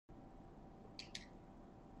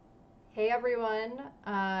Hey everyone,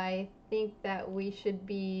 I think that we should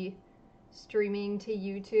be streaming to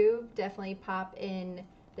YouTube. Definitely pop in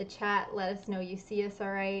the chat, let us know you see us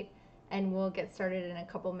all right, and we'll get started in a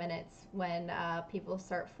couple minutes when people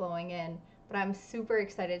start flowing in. But I'm super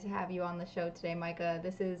excited to have you on the show today, Micah.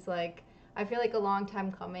 This is like, I feel like a long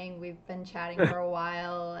time coming. We've been chatting for a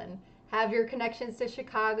while and have your connections to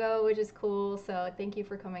Chicago, which is cool. So thank you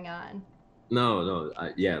for coming on.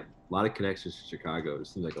 Yeah, a lot of connections to Chicago. It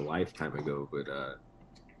seems like a lifetime ago, but a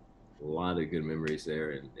lot of good memories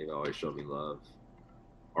there, and they've always shown me love.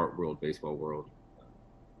 Art world, baseball world,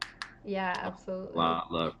 Yeah, a absolutely. lot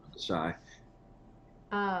of love for the shy.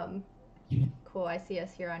 Um, Cool. I see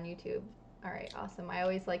us here on YouTube. All right, awesome. I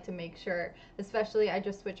always like to make sure, especially I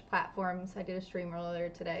just switched platforms. I did a stream earlier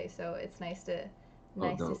today, so it's Oh, nice to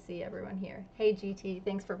dope. see everyone here. Hey GT,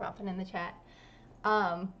 thanks for popping in the chat.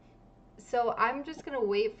 Um, so I'm just gonna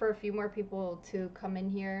wait for a few more people to come in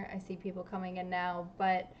here. I see people coming in now,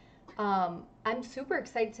 but I'm super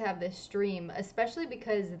excited to have this stream, especially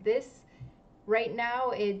because this right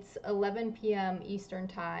now it's 11 p.m. Eastern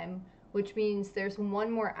time, which means there's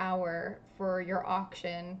one more hour for your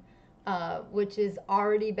auction, which has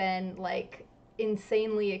already been like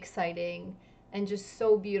insanely exciting and just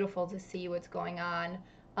so beautiful to see what's going on.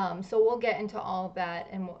 So we'll get into all of that,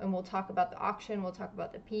 and we'll talk about the auction, we'll talk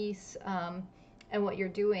about the piece, and what you're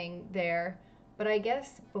doing there. But I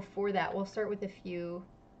guess before that, we'll start with a few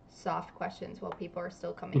soft questions while people are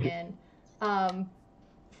still coming in. Um,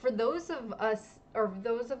 for those of us or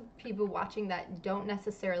those of people watching that don't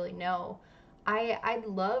necessarily know, I'd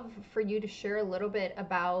love for you to share a little bit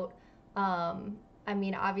about. I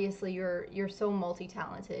mean, obviously, you're so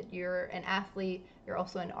multi-talented. You're an athlete. You're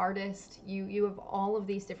also an artist. You have all of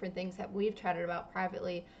these different things that we've chatted about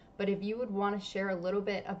privately. But if you would want to share a little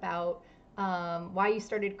bit about why you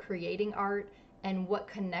started creating art and what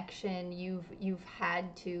connection you've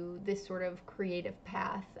had to this sort of creative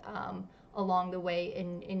path along the way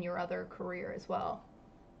in your other career as well.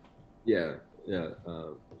 Yeah, yeah.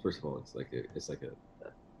 First of all, it's like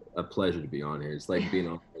a pleasure to be on here. It's like being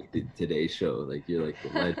on like the Today Show. Like you're like the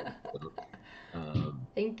legend. So, um,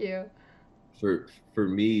 Thank you. for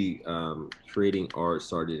me, creating art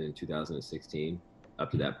started in 2016. Up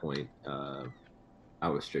to that point, I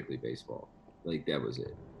was strictly baseball. Like that was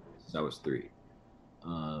it. Since I was three.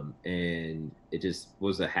 And it just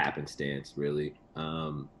was a happenstance, really.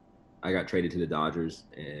 I got traded to the Dodgers,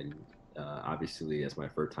 and obviously, that's my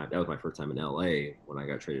first time. That was my first time in LA when I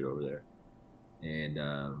got traded over there. And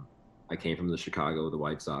I came from the Chicago, the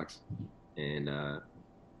White Sox, and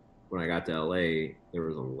when I got to LA, there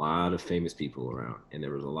was a lot of famous people around, and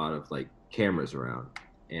there was a lot of like cameras around,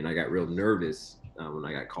 and I got real nervous when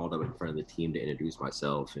I got called up in front of the team to introduce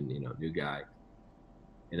myself and new guy,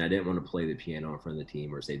 and I didn't want to play the piano in front of the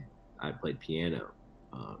team or say I played piano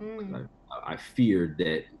because Mm. I feared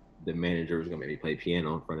that the manager was going to make me play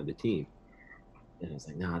piano in front of the team, and I was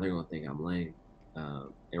like, nah, they're going to think I'm lame.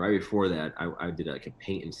 And right before that, I did like a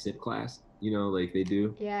paint and sip class, like they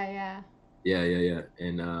do. Yeah, yeah. Yeah.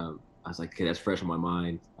 And I was like, okay, that's fresh on my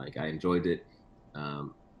mind. Like I enjoyed it.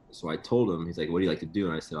 Um, so I told him, he's like, what do you like to do?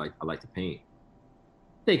 And I said, I like to paint.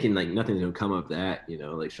 Thinking like nothing's gonna come up that,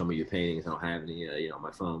 like show me your paintings. I don't have any, on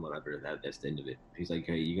my phone, whatever. That's the end of it. He's like,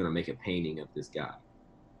 hey, you're gonna make a painting of this guy.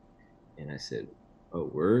 And I said, oh,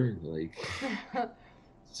 word? Like,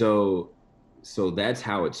 so, so that's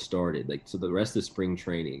how it started. Like, so the rest of spring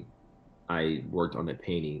training, I worked on a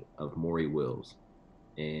painting of Maury Wills.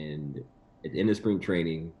 And at the end of spring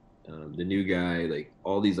training, the new guy, like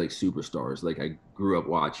all these like superstars, like I grew up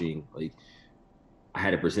watching, like I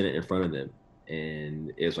had to present it in front of them,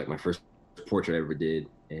 and it was like my first portrait I ever did,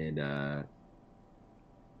 and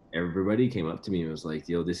everybody came up to me and was like,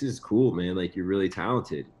 "Yo, this is cool, man! Like you're really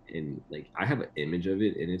talented." And like I have an image of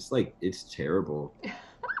it, and it's terrible.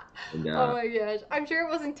 And Oh my gosh. I'm sure it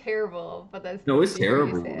wasn't terrible, but that's no, funny it's to hear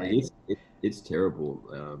you terrible. say Like it. it's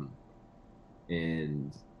terrible.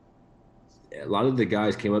 And a lot of the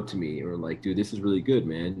guys came up to me and were like, "Dude, this is really good,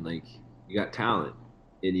 man. Like you got talent."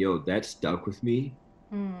 And that stuck with me.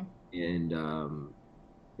 Hmm. And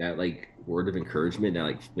that like word of encouragement, that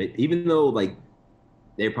like even though like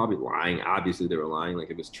they're probably lying, obviously they were lying, like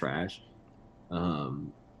it was trash.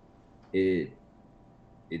 Um, it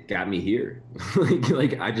it got me here.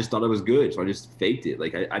 like I just thought it was good, so I just faked it.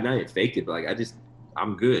 Like I not even faked it, but like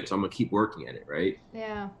I'm good, so I'm gonna keep working at it, right?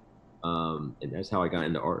 Yeah. And that's how I got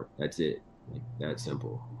into art. That's it, like that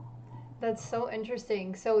simple. That's so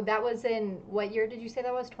interesting. So that was in what year did you say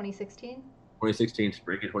that was? 2016? 2016,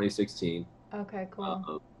 spring of 2016. Okay, cool.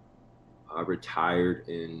 Um, I retired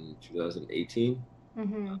in 2018,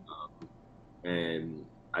 Mm-hmm. and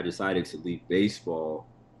I decided to leave baseball,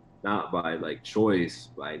 not by like choice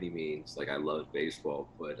by any means. Like I loved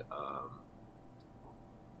baseball, but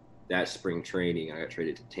that spring training, I got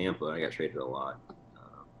traded to Tampa. I got traded a lot.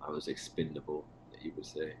 I was expendable, you would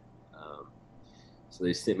say. Um, so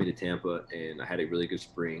they sent me to Tampa, and I had a really good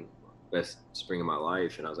spring, best spring of my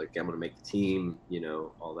life. And I was like, I'm going to make the team,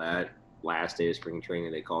 all that. Last day of spring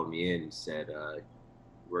training, they called me in and said,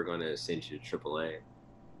 we're going to send you to AAA.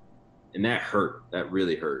 And that hurt. That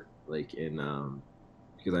really hurt. Like,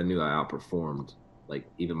 because I knew I outperformed, like,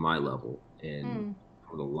 even my level and Mm.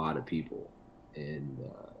 with a lot of people. And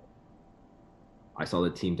I saw the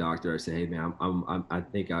team doctor. I said, "Hey man, I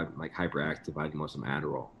think I'm like hyperactive. I want some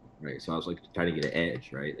Adderall, right?" So I was like trying to get an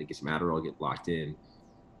edge, right? Like get some Adderall, get locked in,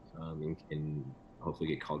 and hopefully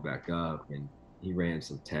get called back up. And he ran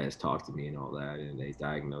some tests, talked to me, and all that, and they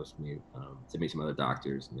diagnosed me, sent me some other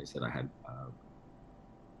doctors, and they said I had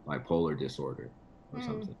bipolar disorder or Mm.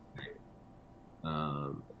 something.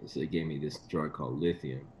 So they gave me this drug called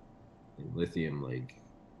lithium, and lithium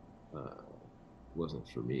uh, wasn't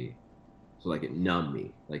for me. So like it numbed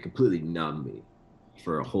me, like completely numbed me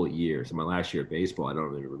for a whole year. So my last year of baseball, I don't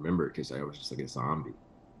really remember it because I was just like a zombie.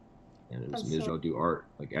 And it was That's so. miserable. I'll do art.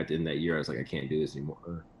 Like at the end of that year, I was like, I can't do this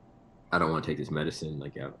anymore. I don't want to take this medicine.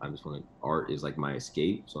 Like I just want to. Art is like my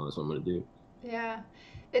escape, so that's what I'm gonna do. Yeah.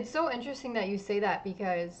 It's so interesting that you say that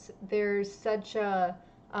because there's such a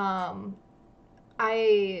um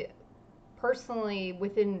I personally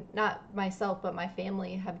within not myself but my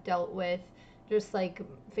family have dealt with just like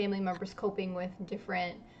family members coping with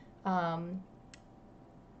different um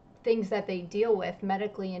things that they deal with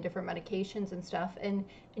medically and different medications and stuff and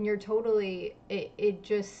you're totally it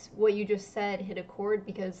just what you just said hit a chord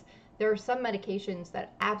because there are some medications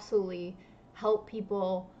that absolutely help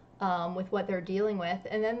people with what they're dealing with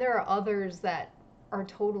and then there are others that are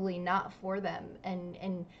totally not for them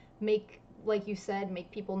and make like you said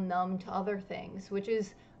make people numb to other things which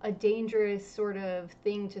is a dangerous sort of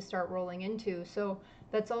thing to start rolling into so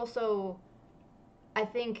that's also I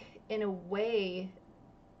think in a way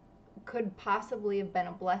could possibly have been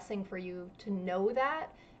a blessing for you to know that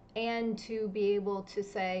and to be able to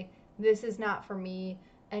say this is not for me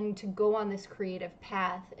and to go on this creative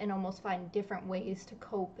path and almost find different ways to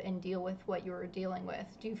cope and deal with what you were dealing with.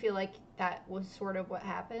 Do you feel like that was sort of what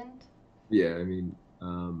happened? Yeah, I mean,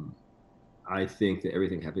 I think that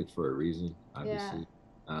everything happens for a reason, Yeah. obviously.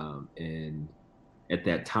 And at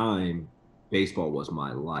that time, baseball was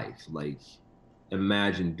my life. Like,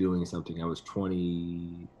 imagine doing something. I was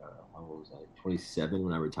 20, how old was I? 27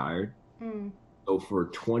 when I retired. Mm. So for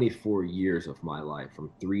 24 years of my life,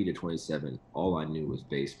 from 3 to 27, all I knew was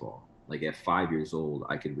baseball. Like at 5 years old,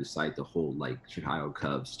 I could recite the whole like Chicago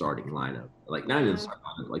Cubs starting lineup. Like not even the Wow. starting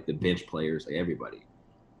lineup, like the bench players, like everybody.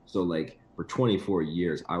 So like for 24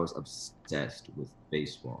 years, I was obsessed with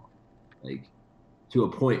baseball. Like to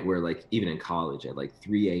a point where like even in college at like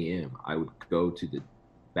 3 a.m. I would go to the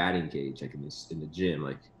batting cage like in the gym,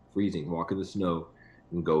 like freezing, walk in the snow,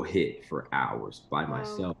 and go hit for hours by Wow.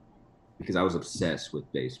 myself because I was obsessed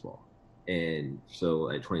with baseball. And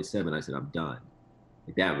so at 27, I said, I'm done.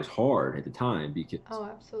 Like that was hard at the time because Oh,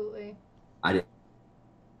 absolutely. I didn't,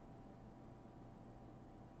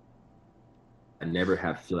 I never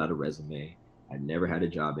have filled out a resume. I never had a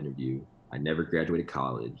job interview. I never graduated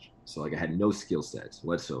college. So like I had no skill sets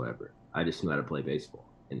whatsoever. I just knew how to play baseball.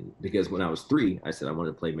 And because when I was 3, I said I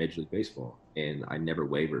wanted to play Major League Baseball. And I never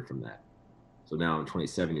wavered from that. So now I'm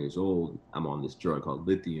 27 years old. I'm on this drug called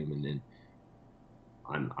lithium. And then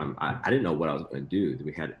I didn't know what I was going to do.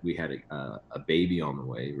 We had a baby on the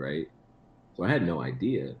way, right? So I had no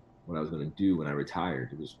idea what I was going to do when I retired.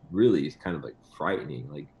 It was really kind of like frightening.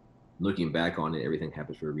 Like looking back on it, everything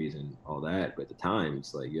happens for a reason, all that. But at the time,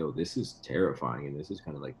 it's like, yo, this is terrifying, and this is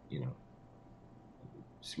kind of like,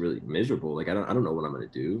 it's really miserable. Like I don't know what I'm going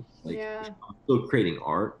to do. Like Yeah. I'm still creating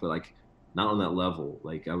art, but like not on that level.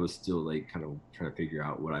 Like I was still like kind of trying to figure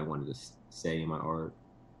out what I wanted to say in my art,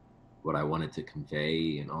 what I wanted to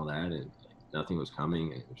convey, and all that, and like, nothing was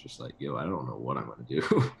coming. And it was just like, yo, I don't know what I'm going to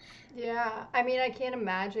do. Yeah, I mean, I can't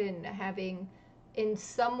imagine having, in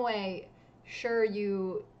some way, sure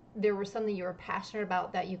you there was something you were passionate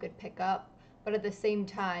about that you could pick up, but at the same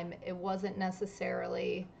time, it wasn't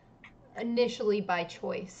necessarily initially by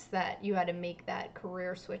choice that you had to make that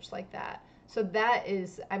career switch like that. So that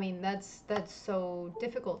is, I mean, that's so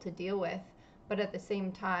difficult to deal with, but at the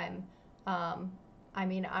same time, um, I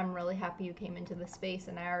mean, I'm really happy you came into the space,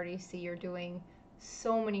 and I already see you're doing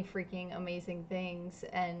so many freaking amazing things,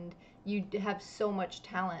 and you have so much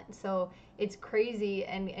talent. So it's crazy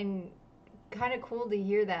and kind of cool to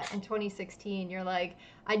hear that in 2016. You're like,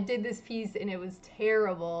 I did this piece and it was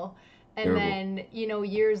terrible. And Terrible. then,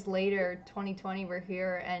 years later, 2020, we're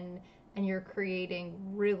here and you're creating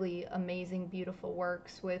really amazing, beautiful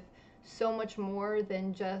works with so much more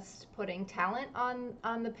than just putting talent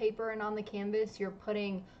on the paper and on the canvas. You're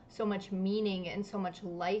putting so much meaning and so much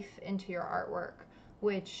life into your artwork,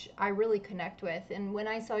 which I really connect with. And when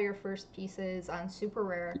I saw your first pieces on Super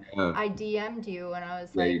Rare, Yeah, I DM'd you and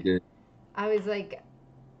yeah, you did. I was like,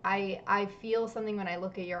 I feel something when I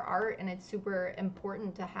look at your art, and it's super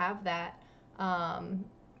important to have that, um,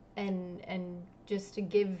 and just to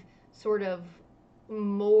give sort of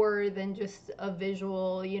more than just a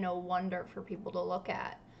visual, wonder for people to look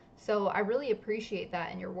at. So I really appreciate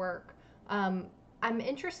that in your work. Um, I'm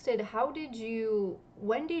interested.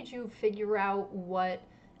 When did you figure out what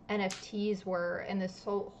NFTs were in this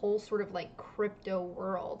whole sort of like crypto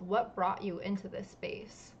world? What brought you into this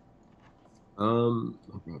space?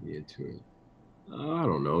 What brought me into it? I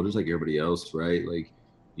don't know, just like everybody else, right? Like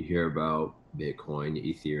you hear about Bitcoin,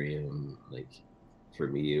 Ethereum, like for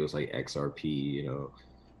me it was like XRP,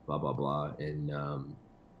 blah blah blah. And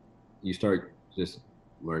you start just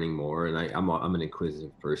learning more. And I'm an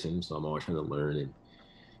inquisitive person, so I'm always trying to learn. And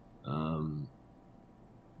um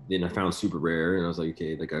then I found Super Rare and I was like,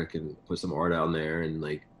 okay, like I can put some art out in there. And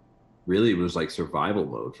like really it was like survival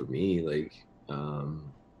mode for me. Like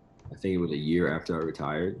I think it was a year after I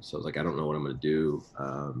retired. So I was like, I don't know what I'm gonna do.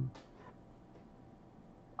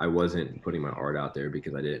 I wasn't putting my art out there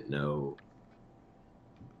because I didn't know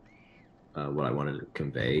what I wanted to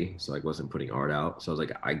convey. So I wasn't putting art out. So I was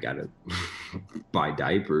like, I gotta buy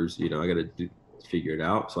diapers. I gotta figure it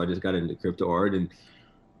out. So I just got into crypto art,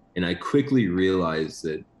 and I quickly realized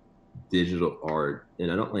that digital art, and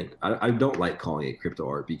I don't like calling it crypto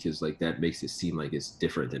art because like that makes it seem like it's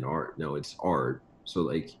different than art. No, it's art. So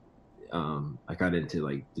like I got into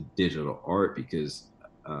like the digital art because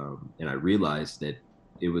and I realized that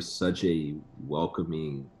it was such a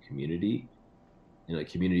welcoming community, and a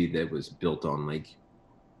community that was built on like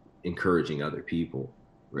encouraging other people,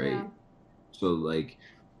 Yeah. right? So like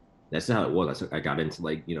that's not how it was. I got into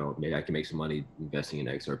like, maybe I can make some money investing in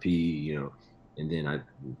XRP, and then I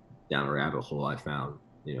down a rabbit hole I found,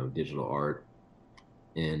 digital art,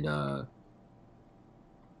 and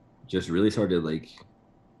just really started like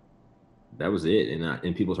that was it.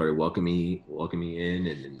 And people started welcoming me in,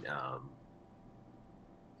 and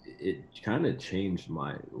it kind of changed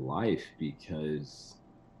my life because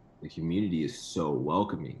the community is so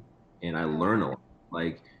welcoming, and I Yeah. learn a lot.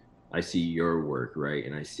 Like I see your work, right,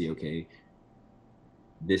 and I see, okay,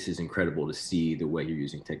 this is incredible to see the way you're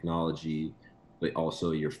using technology, but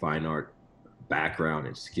also your fine art background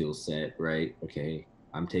and skill set, right? Okay,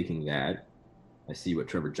 I'm taking that. I see what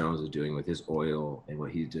Trevor Jones is doing with his oil and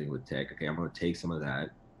what he's doing with tech. Okay, I'm going to take some of that,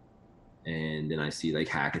 and then I see like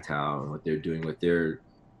Hackatow and what they're doing with their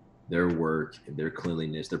work and their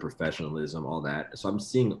cleanliness, their professionalism, all that. So I'm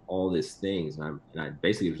seeing all these things, and I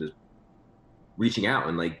basically was just reaching out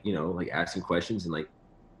and like like asking questions and like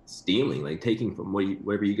stealing, like taking from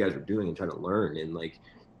whatever you guys were doing and trying to learn. And like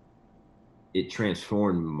it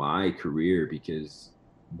transformed my career because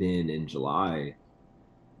then in July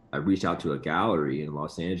I reached out to a gallery in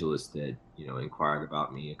Los Angeles that inquired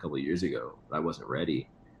about me a couple of years ago, but I wasn't ready.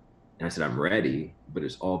 And I said, I'm ready, but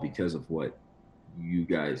it's all because of what you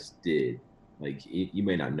guys did. Like you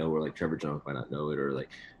may not know, or like Trevor Jones might not know it, or like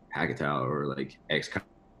Hackatow, or like X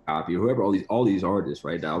Copy, or whoever, all these artists,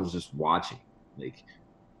 right? That I was just watching, like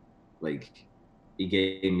like it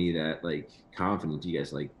gave me that like confidence. You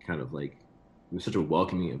guys like kind of like it was such a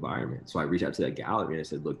welcoming environment. So I reached out to that gallery and I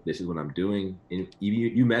said, look, this is what I'm doing. And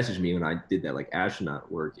you messaged me when I did that like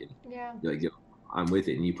astronaut work, and Yeah. you're like, yo, I'm with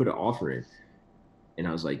it. And you put an offer in. And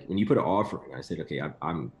I was like, when you put an offer in, I said, okay,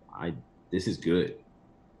 I this is good,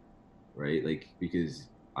 right? Like because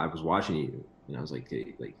I was watching you, and I was like,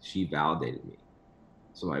 okay, like she validated me.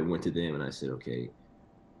 So I went to them and I said, okay,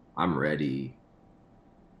 I'm ready.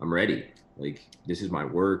 I'm ready. Like this is my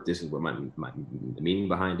work. This is what my the meaning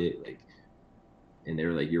behind it. Like, and they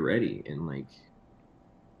were like, you're ready, and like,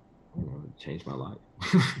 I don't know, it changed my life.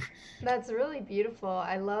 That's really beautiful.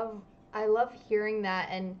 I love hearing that,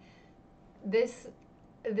 and this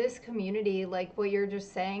this community, like what you're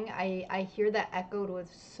just saying, I hear that echoed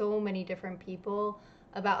with so many different people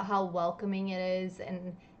about how welcoming it is,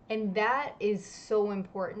 and that is so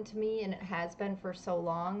important to me, and it has been for so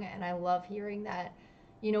long. And I love hearing that,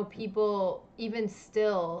 people even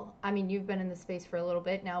still, I mean, you've been in the space for a little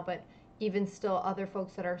bit now, but even still other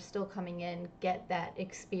folks that are still coming in get that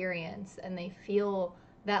experience, and they feel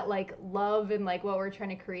that like love and like what we're trying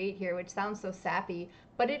to create here, which sounds so sappy,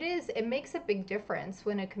 but it makes a big difference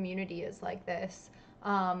when a community is like this.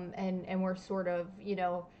 And we're sort of,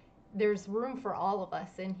 there's room for all of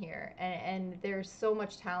us in here, and there's so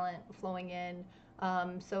much talent flowing in.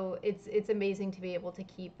 So it's amazing to be able to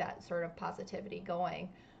keep that sort of positivity going.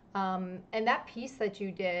 And that piece that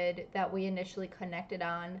you did that we initially connected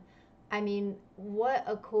on, I mean, what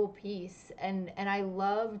a cool piece. And I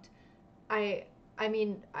loved, I I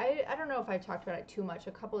mean, I don't know if I talked about it too much.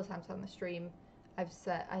 A couple of times on the stream, I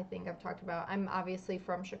think I've talked about. I'm obviously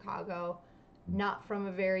from Chicago, not from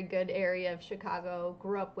a very good area of Chicago.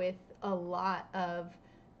 Grew up with a lot of,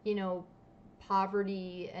 you know,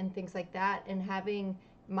 poverty and things like that, and having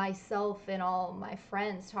myself and all my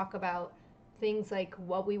friends talk about things like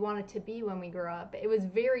what we wanted to be when we grew up. It was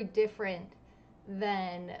very different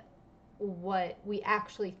than what we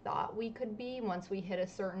actually thought we could be once we hit a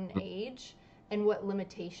certain age, and what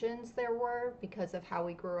limitations there were because of how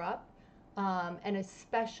we grew up, and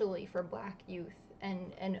especially for black youth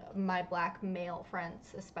and my black male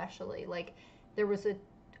friends especially. Like there was a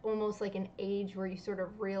almost like an age where you sort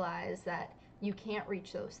of realize that you can't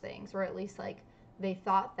reach those things, or at least like they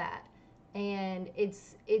thought that. And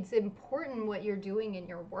it's important what you're doing in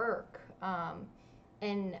your work,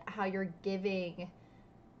 and how you're giving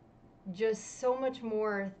just so much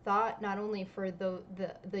more thought, not only for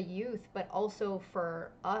the youth, but also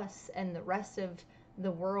for us and the rest of the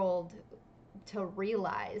world to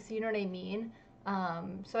realize, you know what I mean?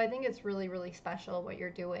 So I think it's really, really special what you're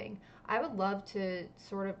doing. I would love to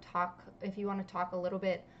sort of talk, if you want to talk a little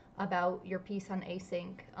bit about your piece on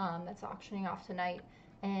async, that's auctioning off tonight,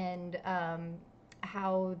 and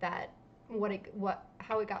how that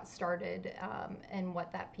how it got started, and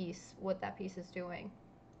what that piece is doing.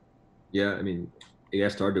 Yeah, I mean, it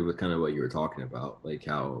got started with kind of what you were talking about, like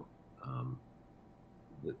how um,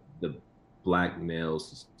 the black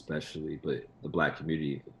males, especially, but the black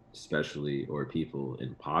community, especially, or people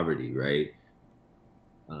in poverty, right?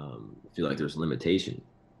 Feel like there's limitation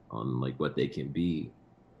on like what they can be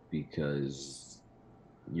because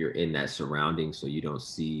you're in that surrounding, so you don't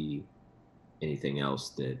see anything else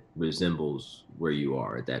that resembles where you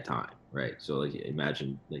are at that time, right? So like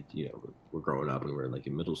imagine like we're growing up and we're like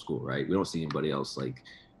in middle school, right? We don't see anybody else like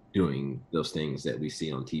doing those things that we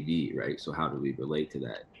see on TV, right? So how do we relate to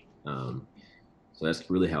that? So that's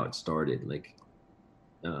really how it started. Like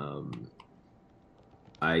um,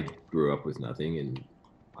 I grew up with nothing and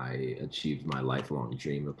I achieved my lifelong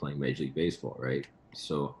dream of playing Major League Baseball, right?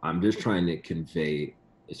 So I'm just trying to convey.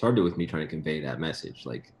 It started with me trying to convey that message,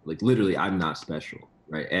 like literally, I'm not special,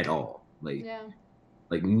 right, at all. Yeah.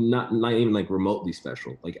 Like not even like remotely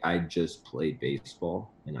special. Like I just played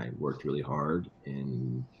baseball and I worked really hard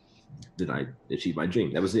and then I achieved my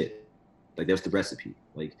dream. That was it. Like that's the recipe.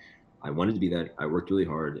 Like I wanted to be that. I worked really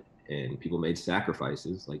hard and people made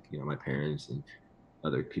sacrifices, like my parents and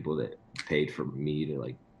other people that paid for me to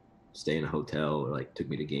like stay in a hotel or like took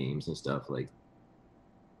me to games and stuff. Like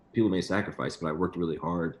people made sacrifice, but I worked really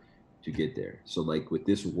hard to get there. So like with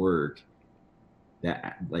this work,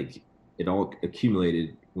 that like it all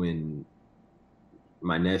accumulated when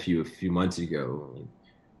my nephew a few months ago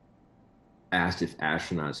asked if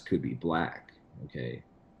astronauts could be black. Okay.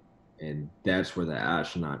 And that's where the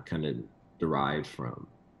astronaut kind of derived from,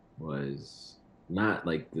 was not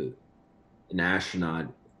like an astronaut,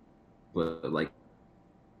 but like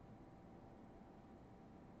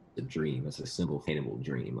a dream. It's a simple, attainable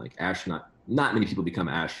dream. Like astronaut, not many people become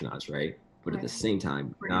astronauts, right? But at the Right. same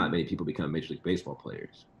time, not many people become Major League Baseball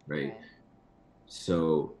players, right? Right.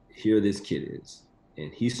 So here this kid is,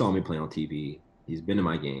 and he saw me play on TV. He's been to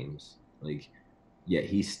my games, like, yet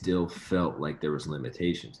he still felt like there was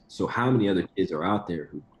limitations. So how many other kids are out there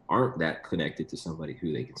who aren't that connected to somebody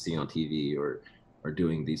who they can see on TV or are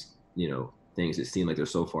doing these, things that seem like they're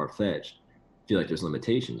so far fetched, feel like there's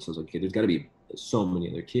limitations. So it's like, okay, there's got to be so many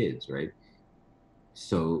other kids, right?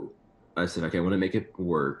 So I said, okay, I want to make it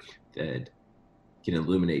work that can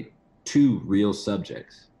illuminate two real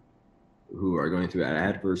subjects who are going through an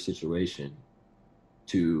adverse situation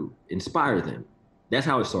to inspire them. That's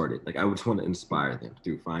how it started. Like I just want to inspire them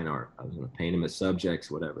through fine art. I was going to paint them as subjects,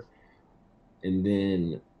 whatever. And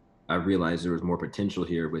then I realized there was more potential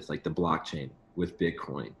here with like the blockchain, with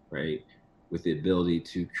Bitcoin, right? With the ability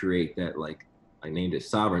to create that, like I named it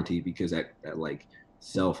sovereignty, because that like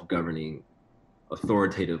self-governing,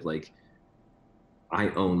 authoritative, like I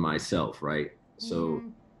own myself, right? So Mm-hmm.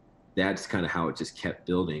 that's kind of how it just kept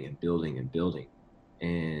building and building and building.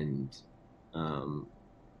 And um,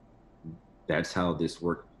 that's how this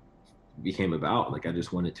work became about. Like I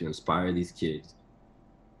just wanted to inspire these kids.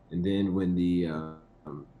 And then when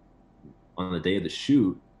on the day of the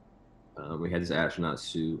shoot, we had this astronaut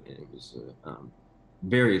suit, and it was a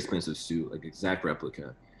very expensive suit, like exact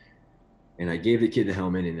replica. And I gave the kid the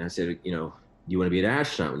helmet, and I said, you know, you want to be an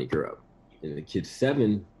astronaut when you grow up? And the kid's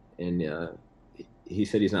 7, and he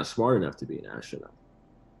said he's not smart enough to be an astronaut.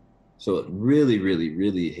 So it really, really,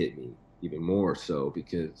 really hit me even more so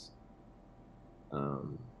because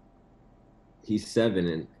um, he's 7,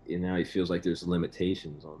 and now he feels like there's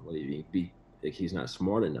limitations on what he be. Like he's not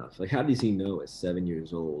smart enough. Like how does he know at 7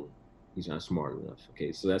 years old he's not smart enough?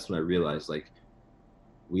 Okay, so that's when I realized like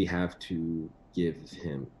we have to give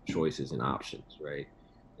him choices and options, right?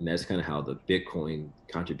 And that's kind of how the Bitcoin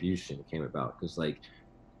contribution came about. Because like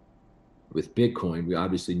with Bitcoin, we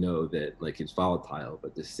obviously know that like it's volatile, but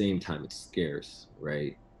at the same time it's scarce,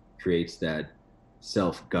 right? Creates that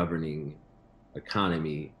self-governing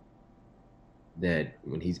economy that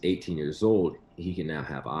when he's 18 years old, he can now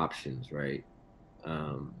have options, right?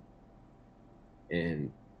 Um,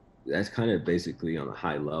 and that's kind of basically on a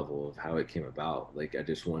high level of how it came about. Like I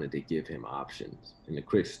just wanted to give him options. And a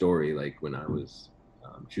quick story, like when I was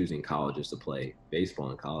choosing colleges to play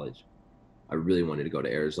baseball in college, I really wanted to go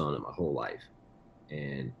to Arizona my whole life,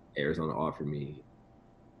 and Arizona offered me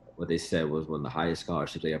what they said was one of the highest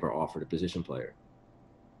scholarships they ever offered a position player.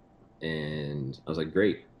 And I was like,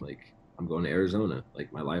 great, like I'm going to Arizona,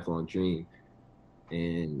 like my lifelong dream.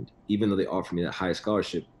 And even though they offered me that highest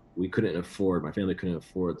scholarship, my family couldn't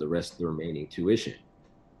afford the rest of the remaining tuition.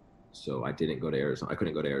 So I didn't go to Arizona. I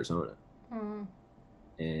couldn't go to Arizona. Mm.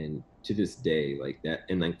 And to this day, like that,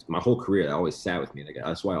 and like my whole career, that always sat with me. Like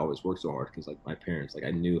that's why I always worked so hard because like my parents, like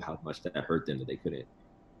I knew how much that hurt them that they couldn't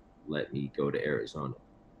let me go to Arizona,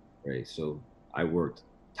 right? So I worked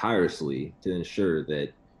tirelessly to ensure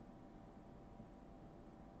that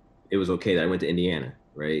it was okay that I went to Indiana,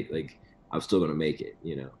 right? Like I was still going to make it,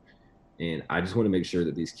 you know. And I just want to make sure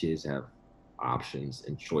that these kids have options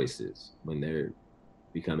and choices when they're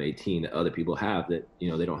become 18 that other people have that they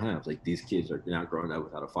don't have. Like these kids are not growing up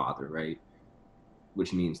without a father, right?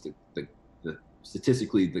 Which means the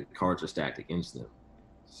statistically the cards are stacked against them.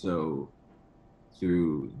 So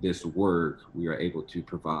through this work, we are able to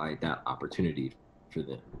provide that opportunity for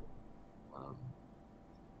them um,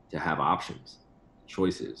 to have options,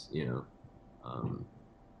 choices, and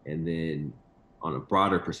then on a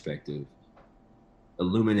broader perspective,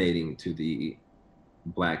 illuminating to the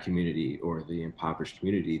Black community or the impoverished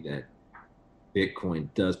community that Bitcoin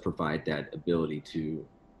does provide that ability to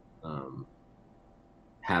um,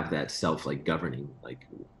 have that self like governing like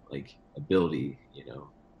ability,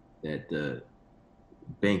 that the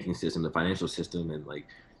banking system, the financial system, and like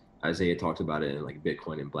Isaiah talked about it in like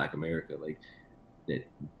Bitcoin in Black America, like that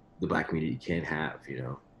the Black community can have,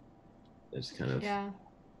 that's kind of Yeah.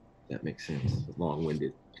 that makes sense. A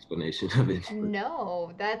long-winded explanation of it. But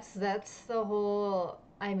No, that's the whole.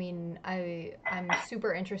 I mean, I'm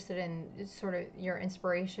super interested in sort of your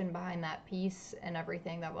inspiration behind that piece and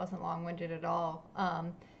everything. That wasn't long-winded at all.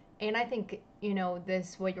 And I think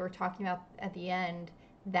this what you were talking about at the end.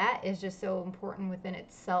 That is just so important within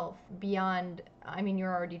itself. Beyond, I mean,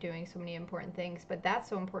 you're already doing so many important things, but that's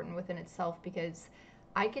so important within itself because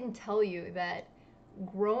I can tell you that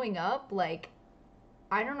growing up, like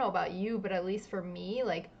I don't know about you, but at least for me,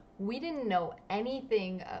 like we didn't know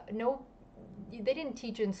anything. No, they didn't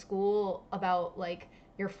teach in school about like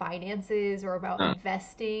your finances or about uh,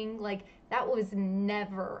 investing. Like that was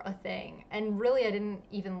never a thing. And really, I didn't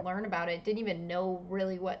even learn about it. Didn't even know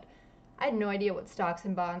really what. I had no idea what stocks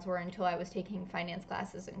and bonds were until I was taking finance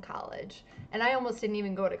classes in college. And I almost didn't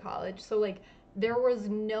even go to college. So like there was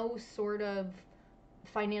no sort of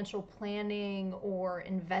financial planning or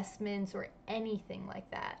investments or anything like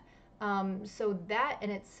that. So that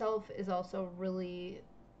in itself is also really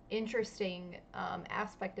interesting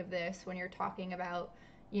aspect of this when you're talking about,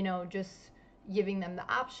 just giving them the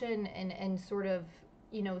option and sort of,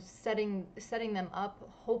 setting them up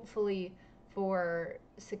hopefully for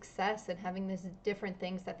success and having these different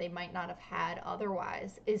things that they might not have had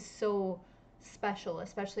otherwise is so special,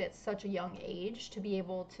 especially at such a young age, to be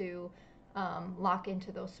able to lock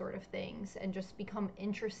into those sort of things and just become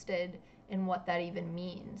interested in what that even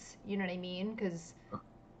means. You know what I mean? Because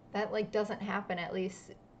that like doesn't happen at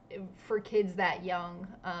least for kids that young.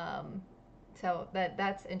 So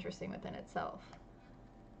that's interesting within itself.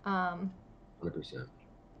 Um, 100%.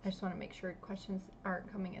 I just want to make sure questions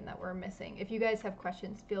aren't coming in that we're missing. If you guys have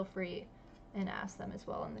questions, feel free and ask them as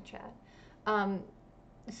well in the chat. Um,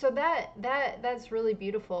 so that's really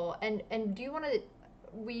beautiful. And do you want to?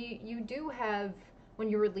 You do have when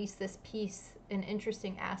you release this piece an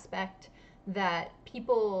interesting aspect that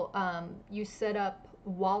people you set up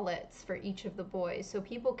wallets for each of the boys, so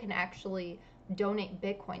people can actually donate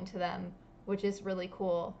Bitcoin to them, which is really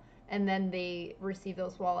cool. And then they receive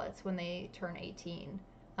those wallets when they turn 18,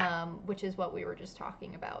 which is what we were just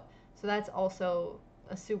talking about. So that's also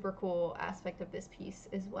a super cool aspect of this piece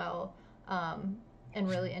as well, and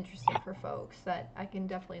really interesting for folks that I can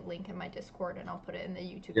definitely link in my Discord, and I'll put it in the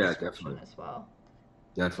YouTube Yeah, description definitely, as well.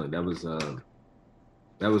 definitely.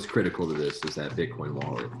 That was critical to this, is that Bitcoin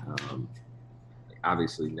wallet.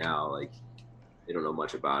 Obviously now, like, they don't know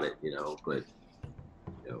much about it, but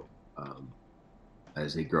you know,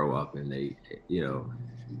 as they grow up and they, you know,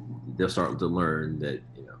 they'll start to learn that,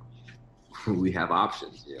 we have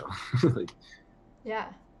options, like, Yeah,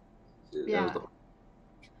 that was yeah, the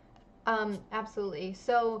absolutely.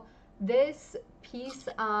 So this piece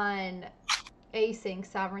on async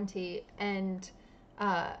sovereignty, and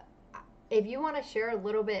uh, if you want to share a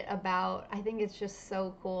little bit about, I think it's just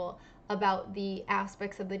so cool about the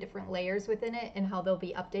aspects of the different layers within it and how they'll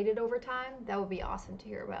be updated over time. That would be awesome to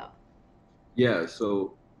hear about. Yeah,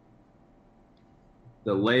 so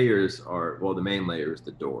the layers are, well, the main layer is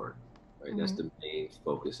the door, right? That's Mm-hmm. the main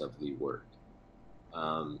focus of the work.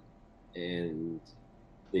 Um, and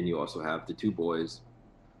then you also have the two boys.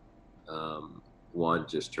 Um, One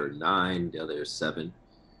just turned 9, the other is 7.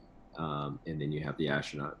 And then you have the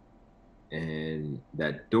astronaut. And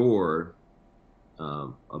that door,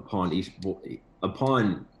 upon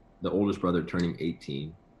the oldest brother turning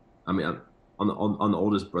 18, I mean, on the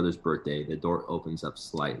oldest brother's birthday, the door opens up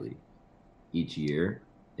slightly each year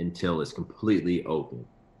until it's completely open.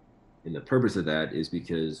 And the purpose of that is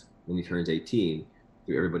because when he turns 18,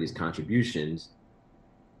 through everybody's contributions,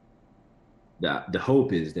 the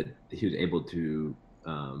hope is that he was able to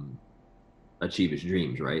um, achieve his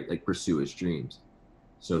dreams, right? Like pursue his dreams.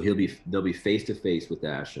 So they'll be face to face with the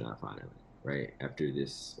astronaut finally, right? After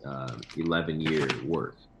this 11-year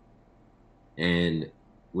work, and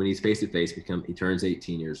when he's face to face, he turns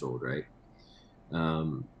 18 years old, right?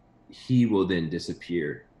 Um, he will then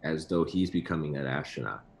disappear as though he's becoming that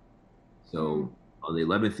astronaut. Mm. So on the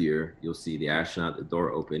 11th year, you'll see the astronaut, the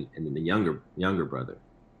door open, and then the younger brother.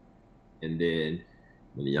 And then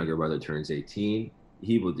when the younger brother turns 18,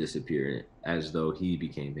 he will disappear as though he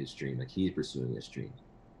became his dream, like he's pursuing his dream.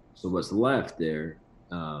 So what's left there,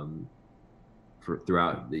 um,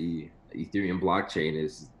 throughout the Ethereum blockchain,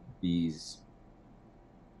 is these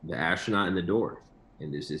the astronaut in the door,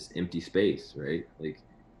 and there's this empty space, right? Like,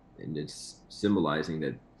 and it's symbolizing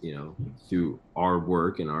that, through our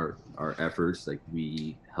work and our efforts, like,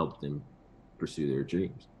 we help them pursue their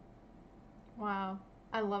dreams. Wow.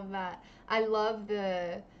 I love that. I love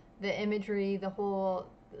the imagery, the whole,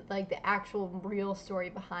 like the actual real story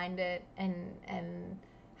behind it, and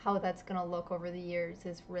how that's going to look over the years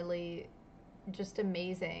is really just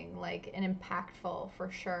amazing, like, and impactful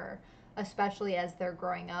for sure, especially as they're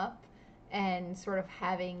growing up and sort of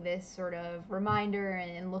having this sort of reminder,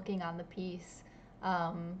 and looking on the piece,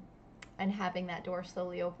 um, and having that door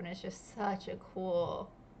slowly open is just such a cool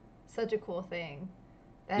thing.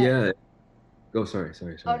 That Yeah. Oh, sorry,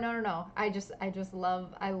 sorry, Oh, sorry. no, no, no. I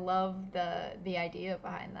love the idea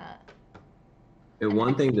behind that And and the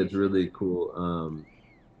one thing that's execution. really cool,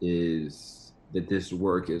 is that this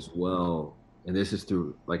work as well, and this is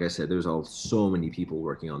through, like I said, there's so many people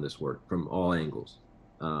working on this work from all angles.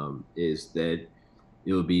 Is that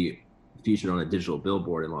it will be featured on a digital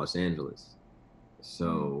billboard in Los Angeles. Mm.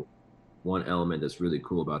 So one element that's really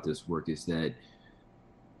cool about this work is that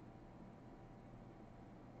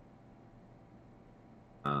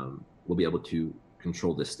we'll be able to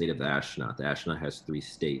control the state of the astronaut. The astronaut has 3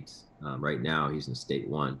 states. Right now, he's in state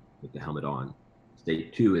 1 with the helmet on.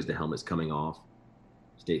 State 2 is the helmet's coming off.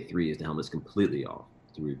 State 3 is the helmet's completely off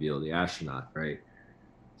to reveal the astronaut, right?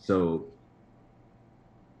 So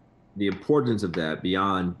the importance of that,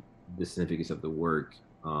 beyond the significance of the work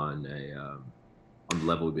on the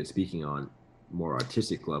level we've been speaking on, more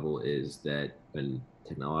artistic level, is that, and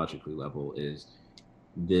technologically level, is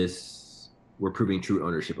this we're proving true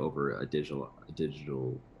ownership over a digital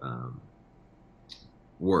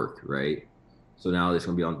work, right? So now it's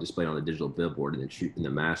going to be on display on a digital billboard, and the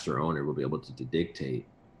master owner will be able to dictate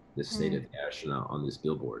the state Mm. of the astronaut on this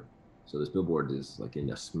billboard. So this billboard is like in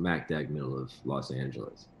the smack dab middle of Los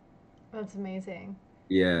Angeles. That's amazing.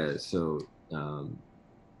 Yeah. So um,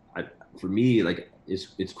 I, for me, like,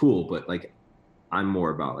 it's cool, but like, I'm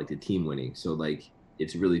more about like the team winning. So like,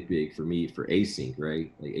 it's really big for me for async,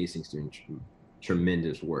 right? Like, async's doing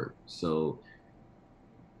tremendous work. So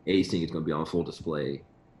async is going to be on full display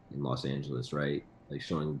in Los Angeles, right? Like,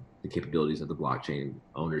 showing the capabilities of the blockchain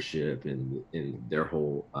ownership and their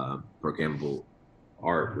whole programmable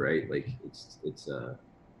art, right? Like it's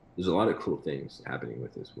there's a lot of cool things happening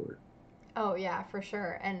with this work. Oh yeah, for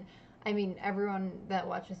sure. And I mean, everyone that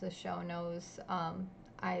watches this show knows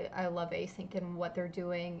I love Async and what they're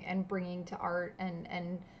doing and bringing to art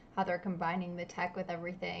and how they're combining the tech with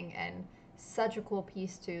everything. And such a cool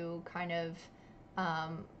piece to kind of,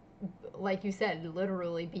 um, like you said,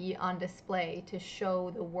 literally be on display to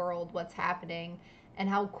show the world what's happening. And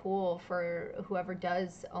how cool for whoever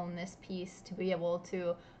does own this piece to be able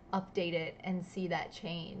to update it and see that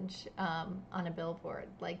change on a billboard.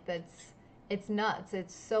 Like that's it's nuts.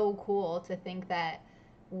 It's so cool to think that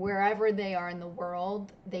wherever they are in the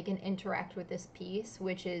world, they can interact with this piece,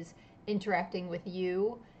 which is interacting with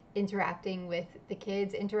you, interacting with the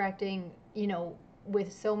kids, interacting,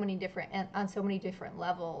 with so many different on so many different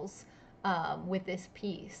levels with this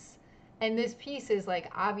piece. And this piece is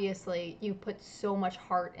like obviously you put so much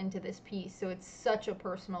heart into this piece, so it's such a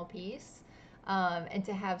personal piece, and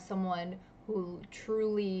to have someone who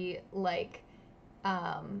truly like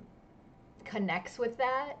um, connects with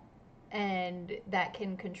that and that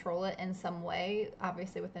can control it in some way,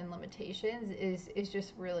 obviously within limitations, is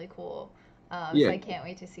just really cool. So Yeah, I can't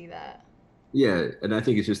wait to see that. yeah, and I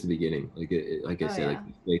think it's just the beginning. Like I Oh said, yeah,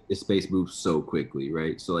 like the space moves so quickly,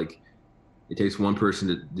 right? So like it takes one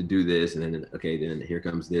person to do this, and then okay, then here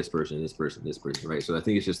comes this person, this person, this person, right? So I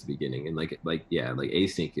think it's just the beginning, and like yeah, like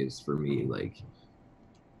async is for me like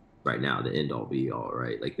right now the end all be all,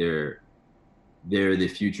 right? Like they're the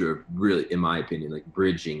future of really, in my opinion, like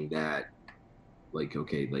bridging that, like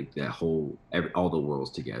okay, like that whole all the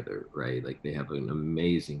worlds together, right? Like they have an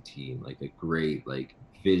amazing team, like a great like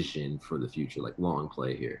vision for the future, like long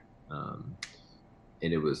play here.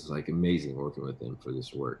 And it was like amazing working with them for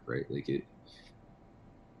this work, right? Like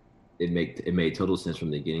it made total sense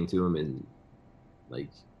from the beginning to them, and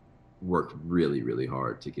like worked really really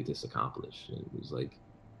hard to get this accomplished. And it was like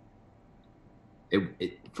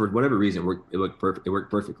it for whatever reason worked. It looked perfect. It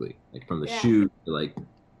worked perfectly, like from the yeah. shoot to like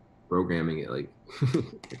programming it. Like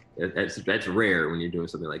that's rare when you're doing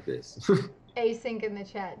something like this. Async in the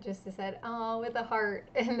chat just said, "Oh, with a heart,"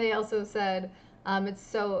 and they also said,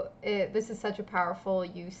 This is such a powerful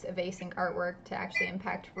use of async artwork to actually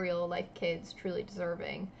impact real life kids, truly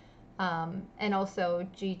deserving." And also,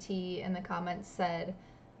 GT in the comments said,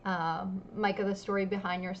 "Micah, the story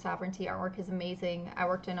behind your sovereignty artwork is amazing. I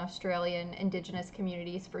worked in Australian Indigenous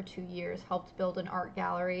communities for 2 years, helped build an art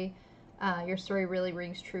gallery. Your story really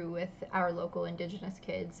rings true with our local Indigenous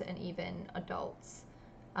kids and even adults."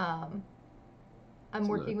 Um, I'm So,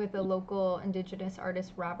 working with a local Indigenous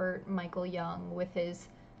artist, Robert Michael Young, with his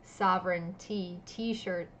Sovereignty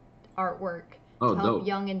T-shirt artwork oh, to help dope.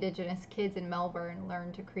 young Indigenous kids in Melbourne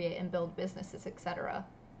learn to create and build businesses, etc.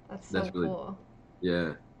 That's so That's really cool.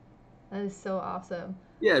 yeah. That is so awesome.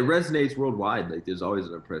 Yeah, it resonates worldwide. Like there's always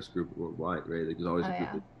an oppressed group worldwide, right? Like there's always Oh a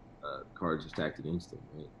group yeah. of cards stacked against them,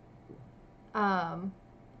 right? Um,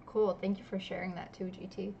 cool. Thank you for sharing that too,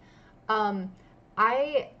 GT. Um,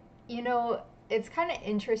 I, it's kind of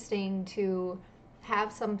interesting to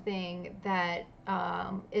have something that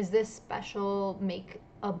is this special make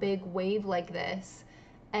a big wave like this.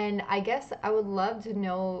 And I guess I would love to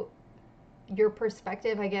know your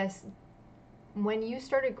perspective, I guess, when you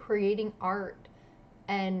started creating art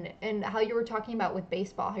and how you were talking about with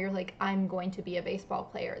baseball, how you're like, I'm going to be a baseball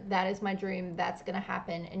player, that is my dream, that's going to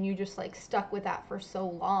happen, and you just like stuck with that for so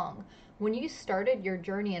long. When you started your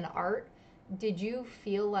journey in art, did you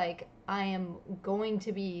feel like I am going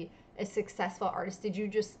to be a successful artist? Did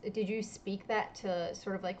you speak that to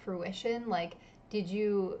sort of like fruition? Like, did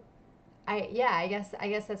you I guess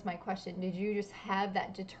that's my question. Did you just have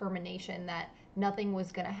that determination that nothing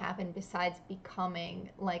was going to happen besides becoming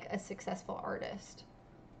like a successful artist?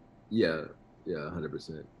 Yeah, yeah,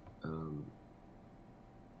 100%. Um,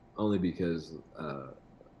 Only because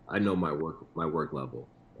I know my work level.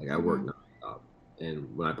 Like I work Mhm. nonstop, and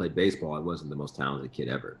when I played baseball, I wasn't the most talented kid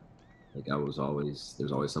ever. Like there's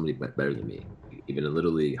always somebody better than me. Even in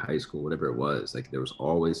little league, high school, whatever it was, like there was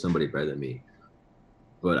always somebody better than me.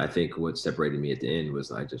 But I think what separated me at the end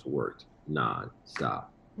was I just worked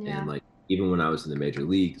non-stop. And Yeah. like even when I was in the major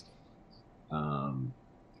leagues, um,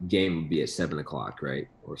 game would be at 7 o'clock, right?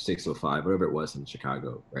 Or 6:05, whatever it was in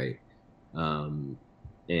Chicago, right? Um,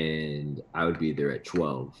 and I would be there at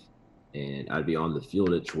 12, and I'd be on the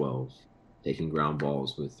field at 12, taking ground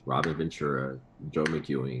balls with Robin Ventura, Joe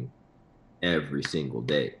McEwing every single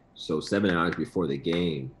day. So 7 hours before the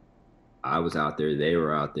game, I was out there, they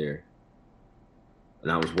were out there,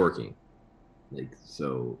 and I was working. Like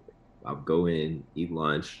so, I'll go in, eat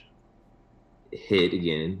lunch, hit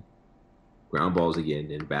again, ground balls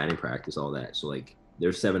again, and batting practice, all that. So like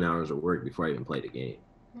there's 7 hours of work before I even play the game.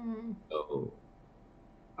 Mm. So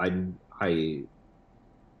I I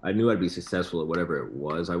I knew I'd be successful at whatever it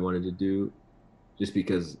was I wanted to do, just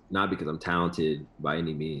because not because I'm talented by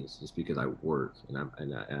any means, just because I work and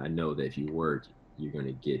I know that if you work, you're going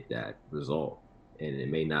to get that result, and it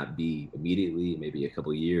may not be immediately, maybe a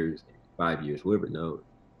couple of years, 5 years, whoever knows,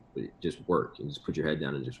 but just work and just put your head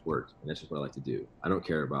down and just work, and that's just what I like to do. I don't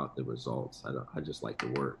care about the results. I don't. I just like to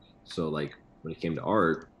work. So like when it came to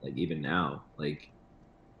art, like even now, like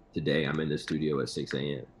today I'm in the studio at 6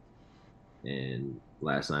 a.m. and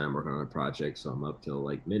last night I'm working on a project, so I'm up till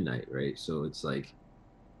like midnight, right? So it's like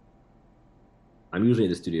I'm usually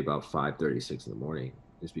in the studio about 5:36 in the morning,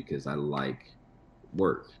 just because I like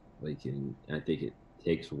work. Like, and I think it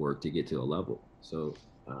takes work to get to a level. So,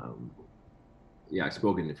 um, yeah, I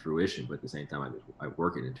spoke it into fruition, but at the same time, I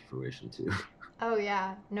work it into fruition too. Oh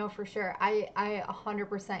yeah, no, for sure. I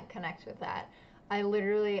 100% connect with that. I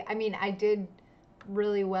mean, I did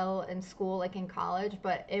really well in school, like in college,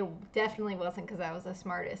 but it definitely wasn't because I was the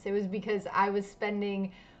smartest. It was because I was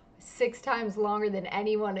spending 6 times longer than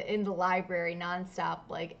anyone in the library nonstop,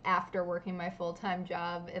 like after working my full time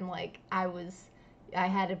job, and like I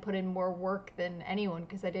had to put in more work than anyone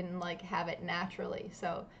because I didn't like have it naturally.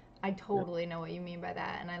 So I Yeah. totally know what you mean by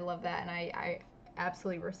that, and I love that, and I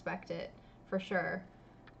absolutely respect it for sure.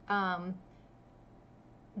 Um,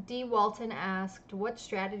 D. Walton asked, "What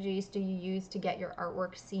strategies do you use to get your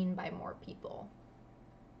artwork seen by more people?"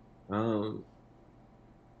 Um,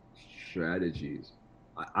 strategies.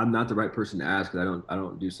 I'm not the right person to ask because I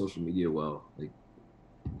don't do social media well. Like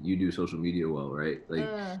you do social media well, right? Like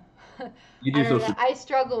Uh, you I do don't know. social. I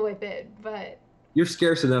struggle with it, but You're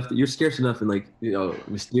scarce enough and like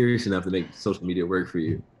mysterious enough to make social media work for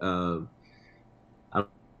you. I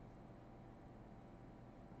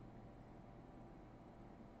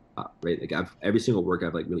right? Like every single work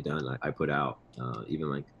I've like really done, I put out. Even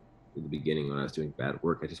like in the beginning when I was doing bad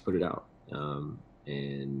work, I just put it out.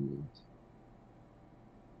 And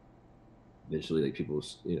eventually, like people,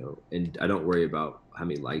 and I don't worry about how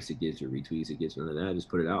many likes it gets or retweets it gets, none of that. I just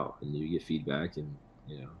put it out, and you get feedback, and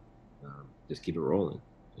just keep it rolling.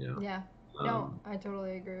 You know, yeah. No, um, I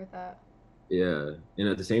totally agree with that. yeah. And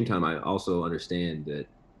at the same time, I also understand that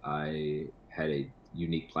I had a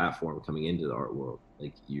unique platform coming into the art world.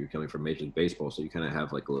 Like you're coming from Major League Baseball, so you kind of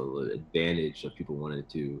have like a little advantage of people wanting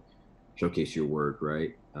to showcase your work,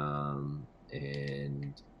 right?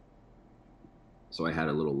 And so I had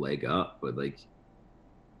a little leg up, but like,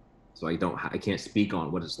 so I can't speak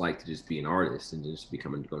on what it's like to just be an artist and just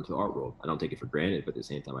go into the art world. I don't take it for granted, but at the